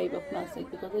Marine Drive of Nasik,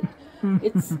 because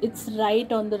it's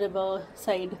right on the river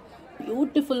side.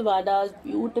 Beautiful vadas,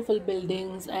 beautiful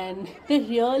buildings, and they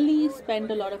really spend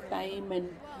a lot of time and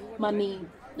money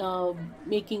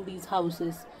making these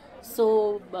houses.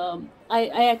 So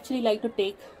I actually like to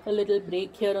take a little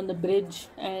break here on the bridge,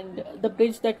 and the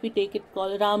bridge that we take, it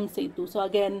called Ram Setu. So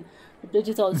again, the bridge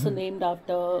is also named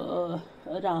after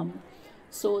Ram.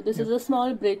 So this is a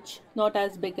small bridge, not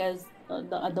as big as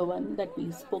the other one that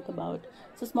we spoke about.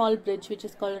 It's a small bridge which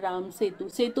is called Ram Setu.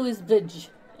 Setu is bridge,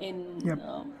 in Yep.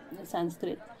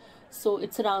 Sanskrit. So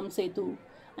it's Ram Setu,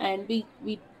 and we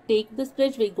take this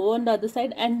bridge, we go on the other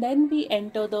side, and then we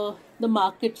enter the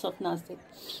markets of Nasik.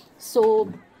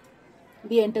 So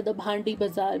we enter the Bhandi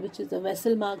Bazaar, which is a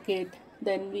vessel market.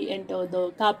 Then we enter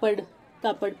the Kapad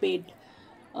Pet.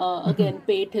 Again,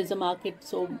 Pet is a market,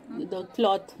 so the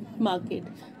cloth market.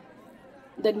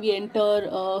 Then we enter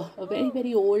a very,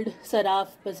 very old Saraf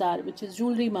Bazaar, which is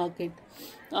jewelry market,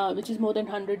 which is more than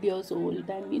 100 years old.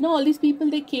 And all these people,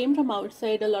 they came from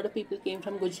outside. A lot of people came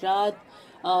from Gujarat.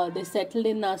 They settled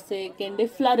in Nasik and they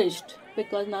flourished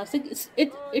because Nasik,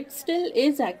 it still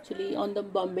is actually on the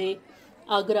Bombay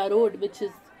Agra road, which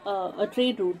is a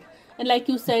trade route. And like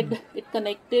you said, it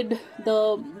connected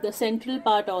the central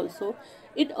part also.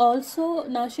 It also,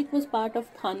 Nashik was part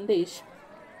of Khandesh.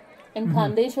 And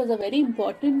Khandesh was a very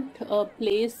important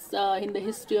place in the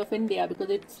history of India because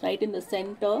it's right in the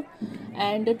center.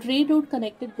 And the trade route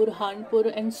connected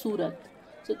Burhanpur and Surat.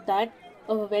 So that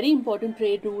very important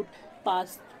trade route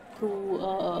passed through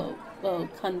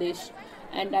Khandesh.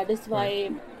 And that is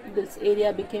why this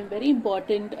area became very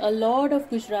important. A lot of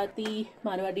Gujarati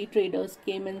Marwadi traders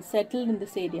came and settled in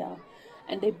this area.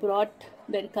 And they brought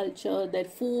their culture, their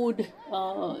food,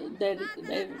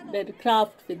 their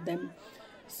craft with them.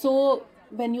 So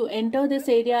when you enter this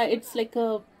area, it's like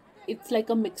a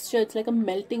mixture. It's like a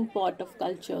melting pot of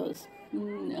cultures.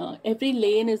 Every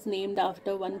lane is named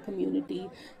after one community.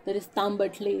 There is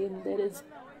Tambat Lane. There is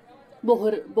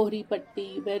Bohri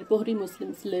Patti, where Bohri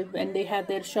Muslims live, and they have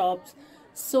their shops.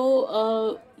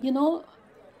 So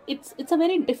it's a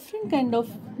very different kind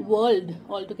of world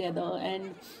altogether,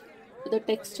 and the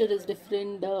texture is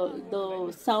different.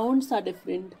 The sounds are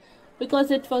different.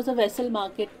 Because it was a vessel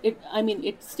market,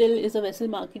 it still is a vessel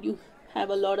market. You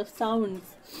have a lot of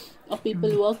sounds of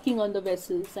people working on the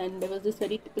vessels, and there was this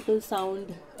very typical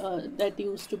sound that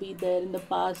used to be there in the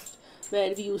past,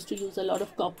 where we used to use a lot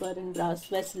of copper and brass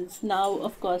vessels. Now,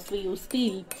 of course, we use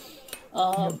steel,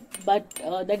 but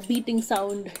that beating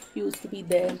sound used to be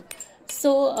there.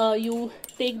 So you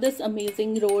take this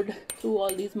amazing road through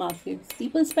all these markets.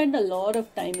 People spend a lot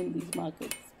of time in these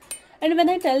markets. And when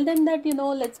I tell them that,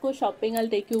 let's go shopping, I'll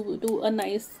take you to a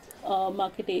nice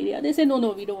market area, they say, no,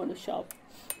 we don't want to shop.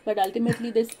 But ultimately,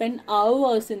 they spend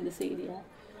hours in this area.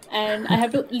 And I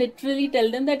have to literally tell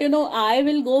them that, I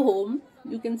will go home.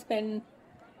 You can spend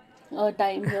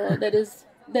time here.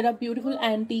 There are beautiful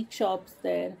antique shops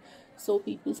there. So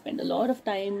people spend a lot of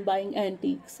time buying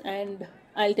antiques. And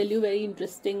I'll tell you a very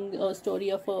interesting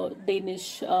story of a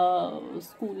Danish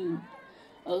school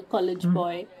college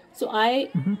boy. So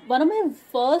one of my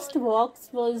first walks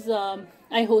was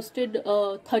I hosted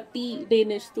 30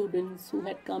 Danish students who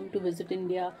had come to visit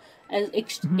India as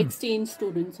exchange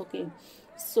students. Okay,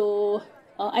 so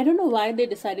I don't know why they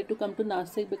decided to come to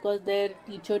Nasik, because their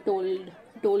teacher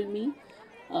told me,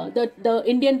 the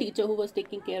Indian teacher who was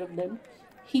taking care of them,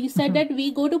 he said that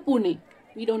we go to Pune,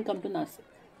 we don't come to Nasik.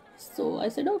 So I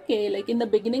said, okay. Like in the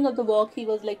beginning of the walk, he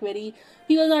was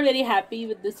not very happy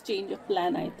with this change of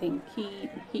plan. I think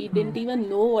he didn't even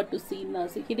know what to see in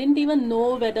Nasik. He didn't even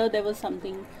know whether there was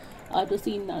something to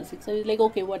see in Nasik. So he's like,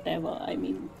 okay, whatever.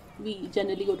 We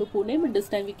generally go to Pune, but this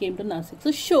time we came to Nasik.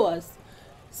 So show us.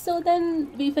 So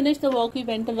then we finished the walk. We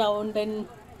went around, and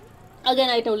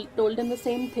again I told him the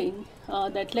same thing,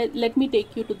 that let me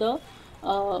take you to the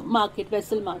market,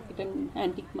 vessel market and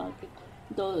antique market.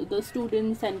 The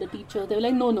students and the teacher, they were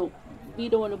like, no, we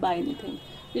don't want to buy anything.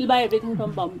 We'll buy everything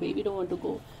from Bombay. We don't want to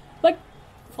go. But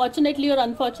fortunately or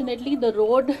unfortunately, the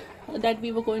road that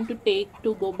we were going to take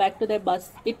to go back to their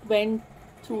bus, it went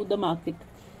through the market.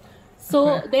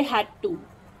 So they had to.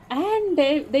 And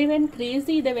they went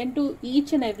crazy. They went to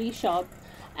each and every shop.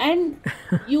 And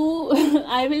you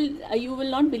will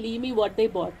not believe me what they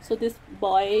bought. So this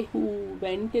boy who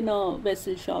went in a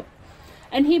vessel shop,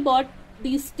 and he bought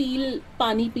these steel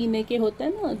pani peene ke hote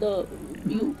hain na,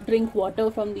 you drink water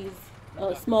from these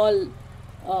small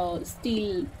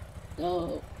steel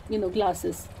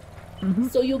glasses.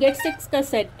 So you get 6 ka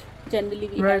set generally.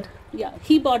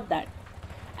 He bought that,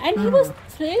 and he was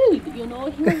thrilled. He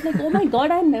was like, oh my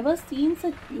god, I've never seen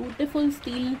such beautiful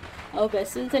steel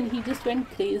vessels. And he just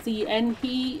went crazy. And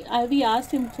we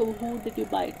asked him, so who did you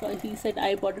buy it for? He said,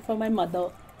 I bought it for my mother.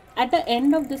 At the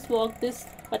end of this walk, this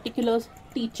particular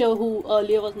teacher, who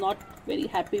earlier was not very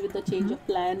happy with the change of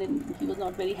plan, and he was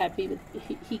not very happy with,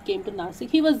 he came to Nasik.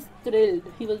 He was thrilled.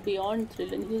 He was beyond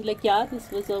thrilled, and he was like, yeah,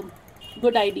 this was a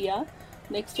good idea.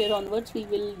 Next year onwards, we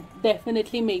will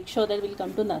definitely make sure that we'll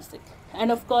come to Nasik.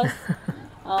 And of course,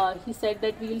 he said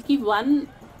that we will keep 1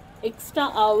 extra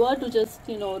hour to just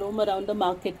roam around the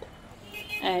market,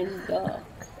 and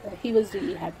he was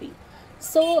really happy.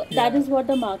 So that is what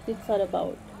the markets are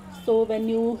about. So when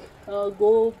you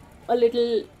go a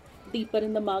little deeper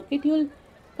in the market, you'll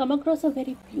come across a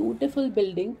very beautiful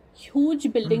building,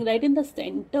 huge building right in the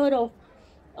center of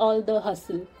all the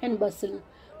hustle and bustle,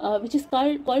 which is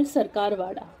called Sarkar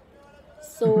Wada.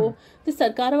 So the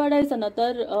Sarkar Wada is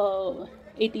another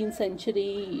 18th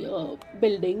century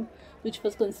building which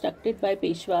was constructed by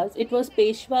Peshwas. It was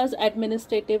Peshwa's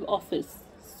administrative office.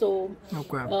 So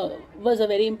was a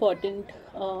very important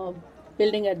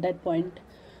building at that point.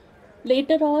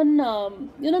 Later on,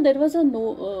 there was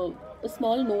a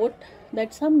small note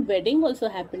that some wedding also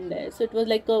happened there. So it was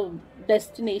like a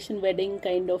destination wedding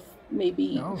kind of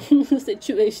maybe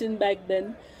situation back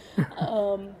then.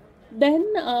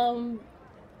 Then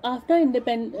after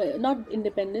not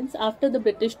independence, after the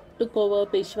British took over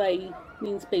Peshwai,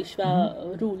 means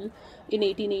Peshwa rule in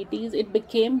 1880s, it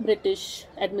became British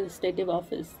administrative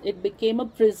office. It became a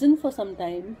prison for some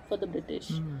time for the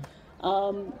British.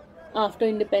 After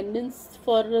independence,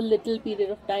 for a little period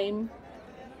of time,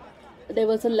 there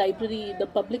was a library, the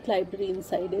public library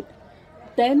inside it.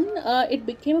 Then it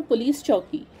became a police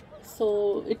chowki.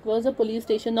 So it was a police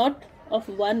station, not of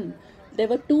one. There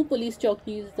were 2 police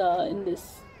chowkis in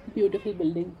this beautiful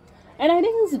building. And I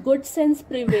think this good sense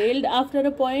prevailed after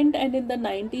a point, and in the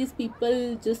 90s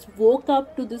people just woke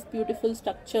up to this beautiful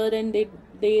structure and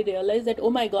they realized that,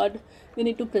 oh my god, we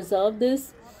need to preserve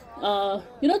this.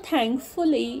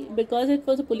 Thankfully, because it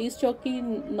was a police chowki,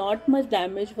 not much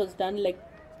damage was done. Like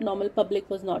normal public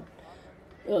was not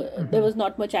there was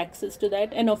not much access to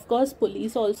that, and of course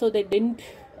police also, they didn't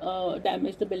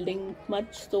damage the building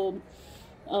much. So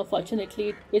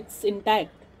fortunately it's intact.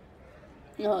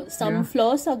 Some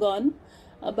floors are gone,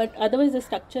 but otherwise the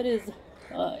structure is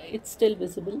it's still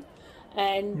visible.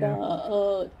 And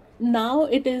now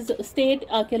it is State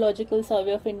Archaeological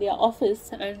Survey of India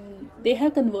office, and they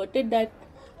have converted that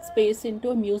space into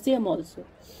a museum also.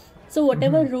 So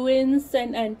whatever ruins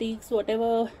and antiques,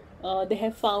 whatever they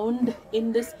have found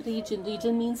in this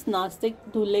region means Nasik,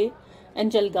 Dhule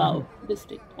and Jalgaon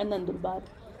district and Nandurbar.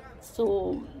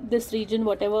 So this region,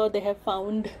 whatever they have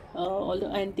found, all the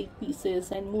antique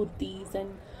pieces and murtis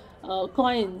and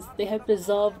coins, they have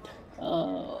preserved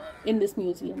in this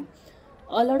museum.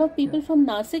 A lot of people from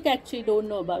Nasik actually don't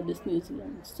know about this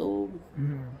museum. So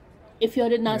if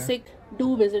you're in Nasik,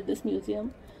 do visit this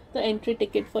museum. The entry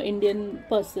ticket for Indian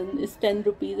person is 10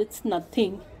 rupees. It's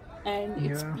nothing. And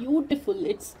it's beautiful.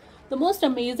 It's the most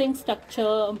amazing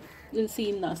structure you'll see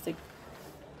in Nasik.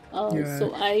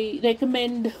 So I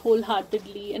recommend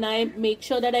wholeheartedly, and I make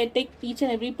sure that I take each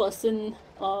and every person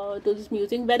to this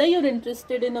museum. Whether you're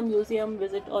interested in a museum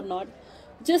visit or not,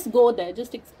 just go there,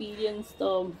 just experience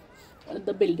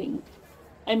the building.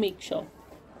 I make sure.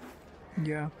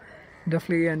 Yeah,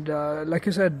 definitely. And like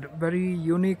you said, very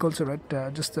unique also,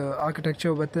 right? Just the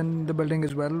architecture within the building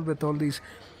as well, with all these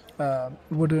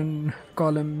wooden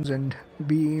columns and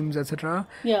beams, etc.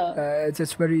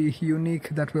 It's very unique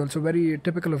that way, also very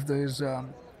typical of those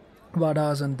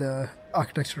vadas and the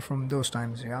architecture from those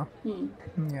times. So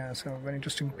very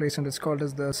interesting place, and it's called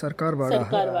as the Sarkar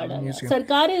Wada Museum.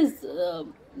 Sarkar is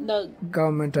the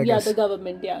government, I guess. The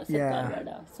government, Sarkar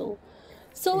Wada. So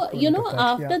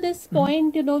after this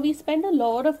point, we spend a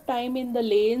lot of time in the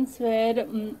lanes where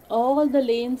all the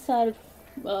lanes are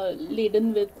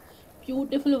laden with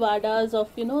beautiful vadas of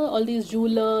all these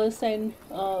jewelers and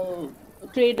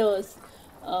traders.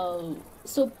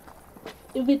 So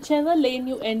whichever lane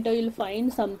you enter, you'll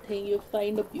find something. You'll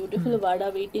find a beautiful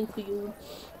vada waiting for you.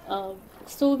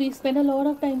 So we spend a lot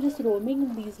of time just roaming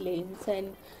in these lanes,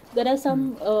 and there are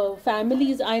some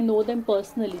families, I know them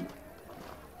personally.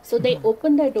 So they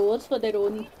open their doors for their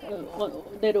own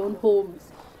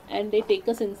homes, and they take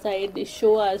us inside. They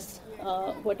show us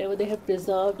whatever they have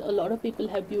preserved. A lot of people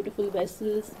have beautiful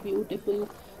vessels, beautiful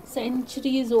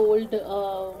centuries old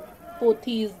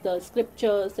pothis, the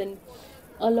scriptures, and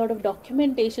a lot of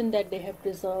documentation that they have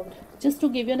preserved. Just to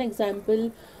give you an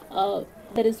example,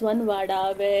 there is one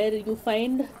vada where you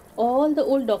find all the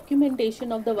old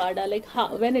documentation of the vada, like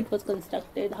when it was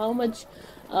constructed, how much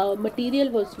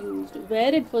material was used,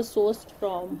 where it was sourced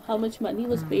from, how much money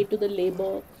was paid to the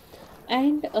labor.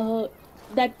 And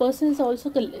that person is also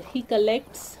he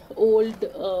collects old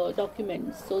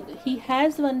documents. So he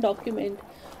has one document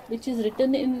which is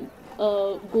written in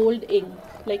gold ink,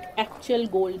 like actual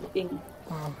gold ink.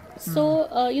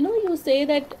 So you say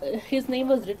that his name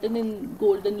was written in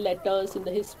golden letters in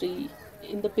the history,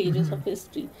 in the pages of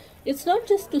history. It's not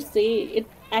just to say, it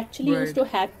actually used to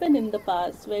happen in the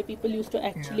past, where people used to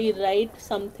actually write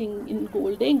something in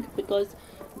gold ink because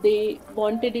they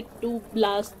wanted it to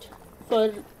last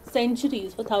for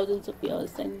centuries, for thousands of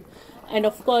years. And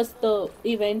of course, the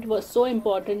event was so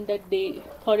important that they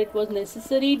thought it was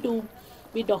necessary to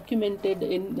be documented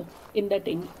in that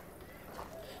ink.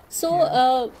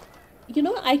 So,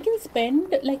 I can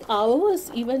spend like hours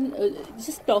even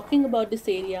just talking about this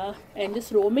area and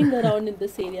just roaming around in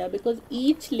this area, because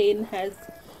each lane has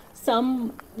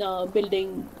some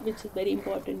building which is very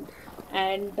important,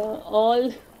 and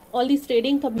all these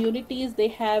trading communities, they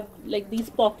have like these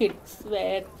pockets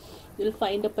where you'll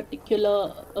find a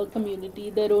particular community,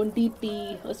 their own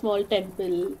deity, a small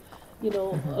temple,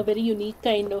 a very unique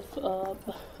kind of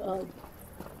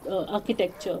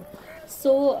architecture.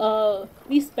 So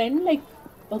we spend like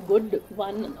a good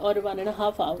 1 or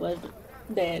 1.5 hours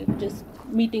there, just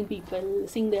meeting people,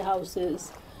 seeing their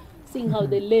houses, seeing how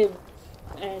they live,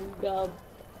 and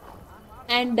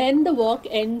then the walk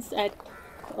ends at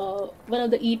one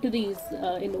of the eateries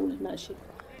in Old Nashik.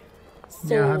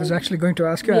 So, Yeah, I was actually going to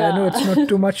ask you. I know it's not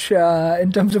too much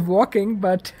in terms of walking,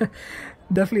 but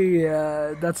definitely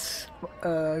that's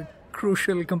a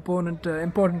crucial component,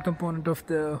 important component of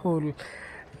the whole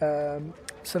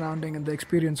surrounding and the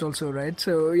experience also, right?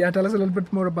 So yeah, tell us a little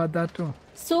bit more about that too.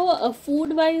 So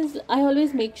food-wise, I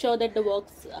always make sure that the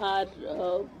walks are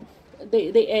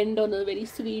they end on a very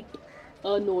sweet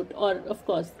note, or of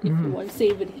course, if you want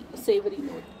savory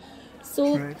note.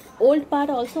 So Right. Old Part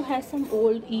also has some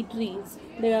old eateries.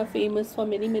 They are famous for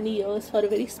many years for a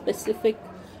very specific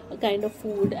kind of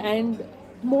food, and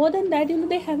more than that,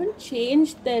 they haven't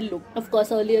changed their look. Of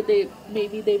course, earlier they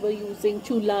were using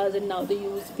chulas, and now they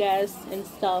use gas and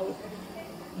stove,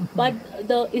 but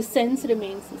the essence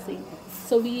remains the same.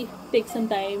 So we take some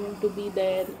time to be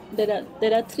there.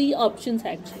 There are three options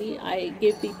actually. I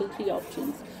gave people three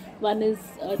options. One is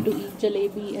to eat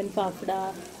jalebi and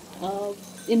fafda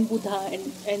in Budha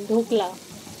and dhokla.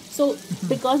 So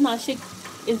because Nashik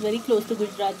is very close to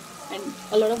Gujarat, and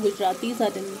a lot of Gujaratis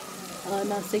are in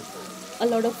Nasik, a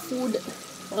lot of food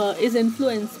is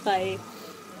influenced by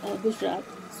Gujarat.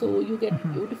 So you get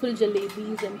beautiful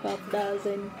jalebis and papdas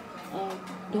and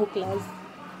dhoklas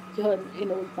here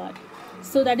in Old Part.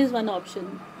 So that is one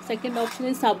option. Second option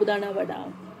is sabudana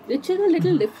vada, which is a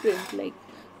little different. Like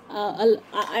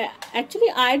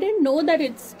I didn't know that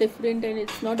it's different and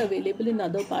it's not available in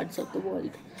other parts of the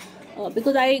world,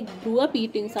 because I grew up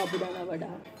eating sabudana vada.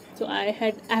 So I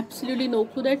had absolutely no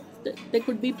clue that there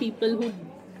could be people who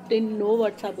didn't know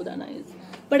what sabudana is.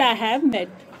 But I have met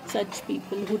such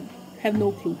people who have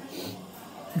no clue.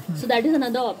 So that is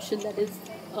another option. That is,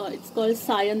 it's called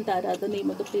Sayantara. The name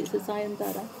of the place is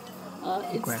Sayantara.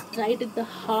 It's right at the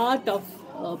heart of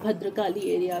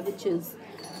Bhadrakali area, which is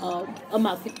a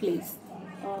marketplace,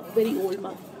 very old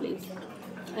marketplace.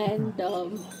 And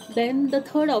then the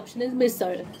third option is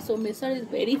misal. So misal is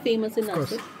very famous in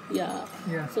Nasik. Yeah.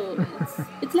 So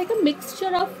it's like a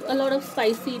mixture of a lot of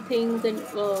spicy things and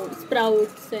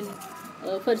sprouts and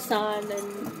farsan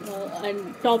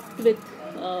and topped with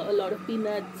a lot of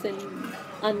peanuts and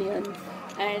onions,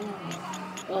 and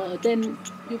then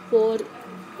you pour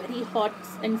very hot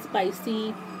and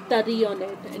spicy curry on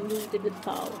it and you eat it with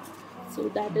pav. So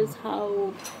that is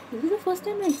how. This is the first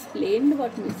time I explained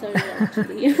what misal is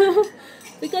actually.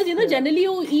 Because generally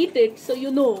you eat it, so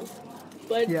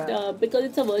but because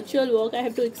it's a virtual walk, I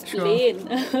have to explain.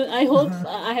 Sure. I hope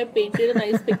I have painted a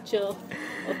nice picture of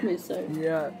misal.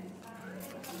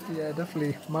 Yeah,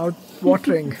 definitely mouth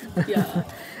watering. Yeah.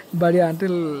 But yeah,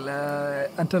 until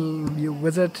you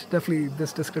visit, definitely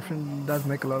this description does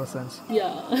make a lot of sense.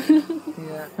 Yeah.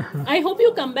 Yeah. I hope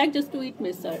you come back just to eat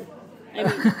misal. I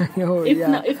mean,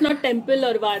 if not temple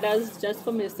or vadas, just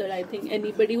for misal, I think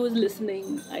anybody who's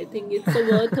listening, I think it's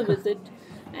worth a visit,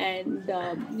 and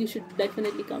you should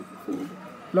definitely come for food.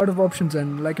 A lot of options,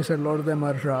 and like you said, a lot of them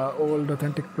are old,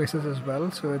 authentic places as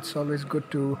well. So it's always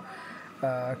good to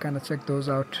kind of check those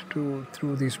out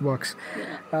through these walks.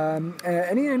 Yeah.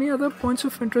 Any other points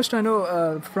of interest? I know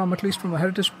at least from a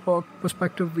heritage walk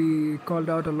perspective, we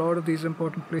called out a lot of these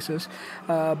important places.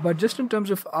 But just in terms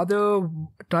of other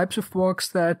types of walks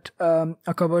that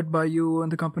are covered by you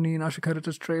and the company Nashik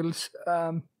Heritage Trails,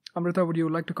 Amrita, would you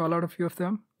like to call out a few of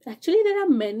them? Actually, there are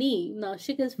many.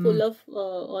 Nashik is full of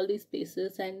all these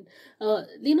places, and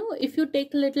if you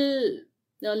take a little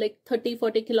like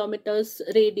 30-40 kilometers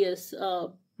radius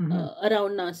around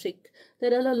Nashik,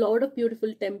 there are a lot of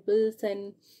beautiful temples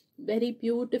and very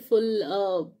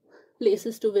beautiful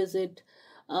places to visit.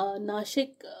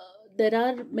 Nashik, there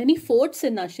are many forts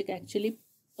in Nashik actually.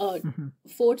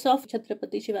 Forts of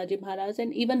Chhatrapati Shivaji Maharaj,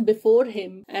 and even before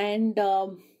him. And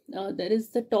there is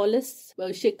the tallest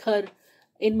shikhar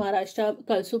in Maharashtra,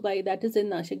 Kalsubai, that is in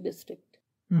Nashik district.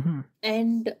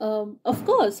 And of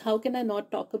course, how can I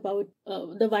not talk about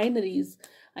the wineries?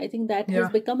 I think that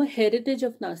has become a heritage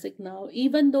of Nasik now.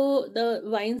 Even though the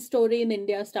wine story in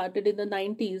India started in the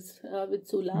 90s with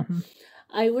Sula,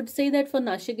 I would say that for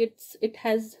Nashik, it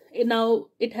has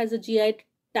a GI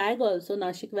tag also,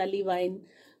 Nashik Valley wine.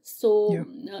 So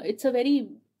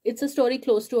it's a story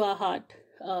close to our heart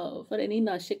for any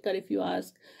Nashikkar. If you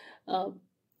ask, a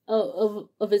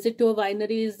visit to a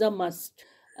winery is a must.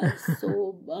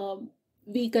 So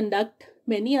we conduct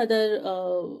many other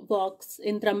walks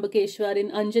in Trambakeshwar, in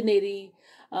Anjaneri,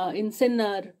 in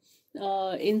Sinnar,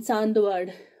 in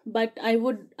Sandwad. But I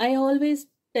always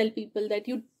tell people that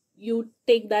you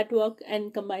take that walk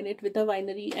and combine it with a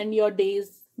winery, and your day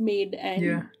is made.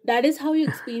 And that is how you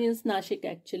experience Nashik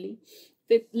actually,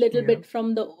 with little bit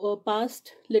from the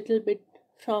past, little bit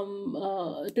from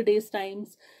today's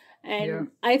times. And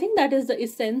I think that is the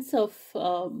essence of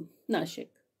Nashik.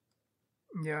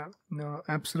 Yeah, no,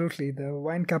 absolutely. The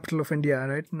wine capital of India,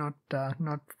 right? Not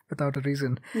without a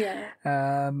reason. Yeah.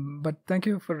 But thank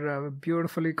you for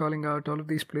beautifully calling out all of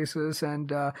these places. And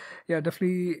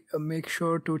definitely make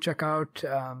sure to check out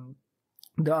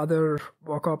the other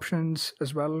walk options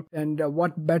as well. And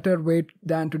what better way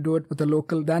than to do it with a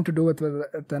local, than to do it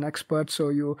with an expert. So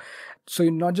you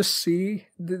not just see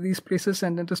these places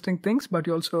and interesting things, but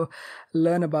you also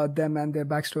learn about them and their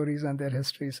backstories and their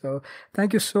history. So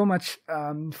thank you so much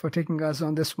for taking us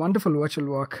on this wonderful virtual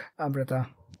walk, Amrita.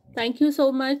 Thank you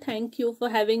so much. Thank you for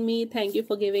having me. Thank you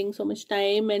for giving so much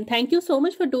time. And thank you so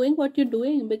much for doing what you're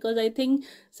doing, because I think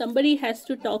somebody has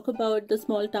to talk about the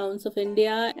small towns of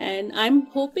India. And I'm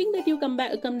hoping that you come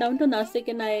down to Nasik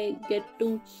and I get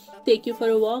to take you for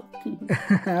a walk.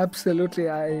 Absolutely.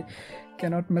 I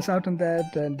cannot miss out on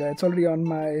that, and it's already on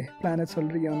my plan, it's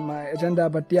already on my agenda.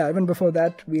 But even before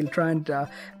that, we'll try and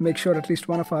make sure at least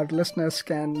one of our listeners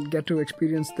can get to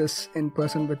experience this in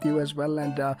person with you as well.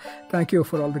 And thank you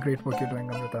for all the great work you're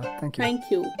doing, Amrita. Thank you. Thank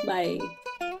you. Bye.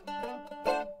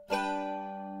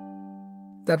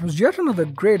 That was yet another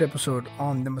great episode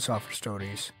on the Musafir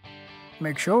Stories.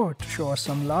 Make sure to show us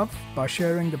some love by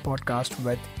sharing the podcast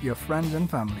with your friends and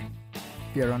family.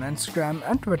 We are on Instagram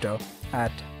and Twitter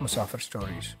at Musafir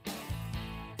Stories.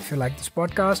 If you like this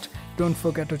podcast, don't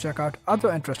forget to check out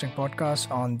other interesting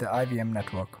podcasts on the IVM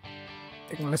network.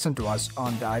 You can listen to us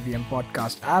on the IVM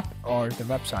podcast app or the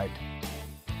website.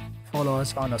 Follow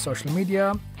us on our social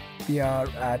media. We are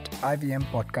at IVM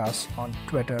Podcasts on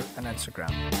Twitter and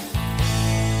Instagram.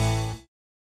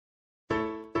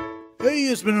 Hey,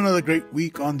 it's been another great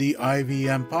week on the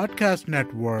IVM Podcast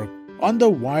Network. On the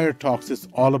Wire Talks, it's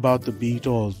all about the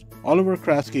Beatles. Oliver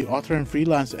Kraske, author and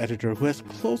freelance editor who has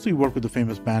closely worked with the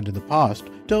famous band in the past,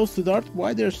 tells Siddharth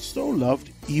why they're so loved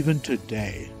even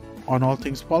today. On All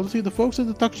Things Policy, the folks at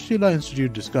the Takshashila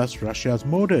Institute discuss Russia's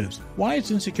motives, why it's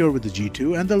insecure with the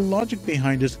G2, and the logic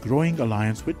behind its growing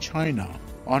alliance with China.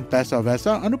 On Paisa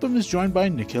Vaisa, Anupam is joined by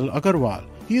Nikhil Agarwal.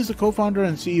 He is the co-founder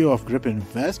and CEO of Grip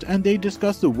Invest, and they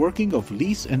discuss the working of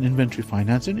lease and inventory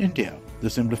finance in India. The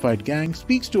Simplified Gang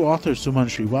speaks to author Suman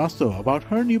Srivastava about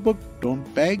her new book, Don't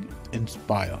Beg,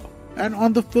 Inspire. And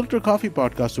on the Filter Coffee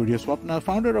podcast, Surya Swapna,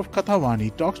 founder of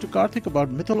Kathavani, talks to Karthik about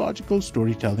mythological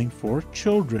storytelling for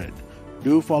children.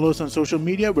 Do follow us on social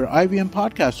media. We're IVM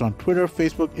Podcast on Twitter,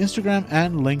 Facebook, Instagram,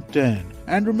 and LinkedIn.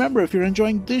 And remember, if you're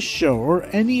enjoying this show or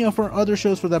any of our other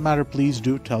shows for that matter, please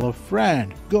do tell a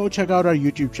friend. Go check out our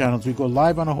YouTube channels. We go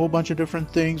live on a whole bunch of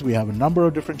different things. We have a number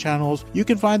of different channels. You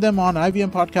can find them on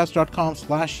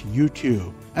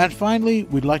ivmpodcast.com/YouTube. And finally,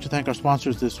 we'd like to thank our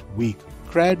sponsors this week: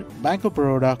 Cred, Bank of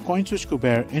Baroda, CoinSwitch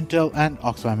Kuber, Intel, and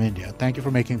Oxfam India. Thank you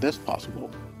for making this possible.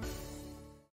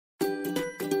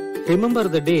 Remember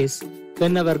the days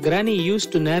when our granny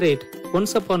used to narrate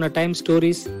once upon a time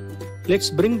stories? Let's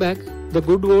bring back the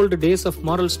good old days of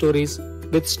moral stories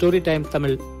with Storytime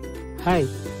Tamil. Hi,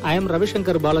 I am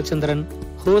Ravishankar Balachandran,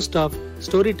 host of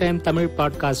Storytime Tamil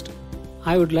podcast.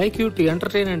 I would like you to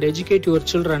entertain and educate your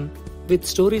children with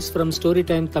stories from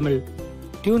Storytime Tamil.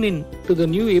 Tune in to the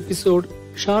new episode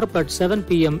sharp at 7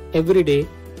 p.m. every day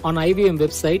on IVM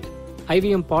website,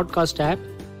 IVM podcast app,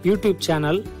 YouTube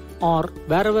channel, or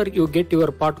wherever you get your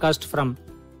podcast from.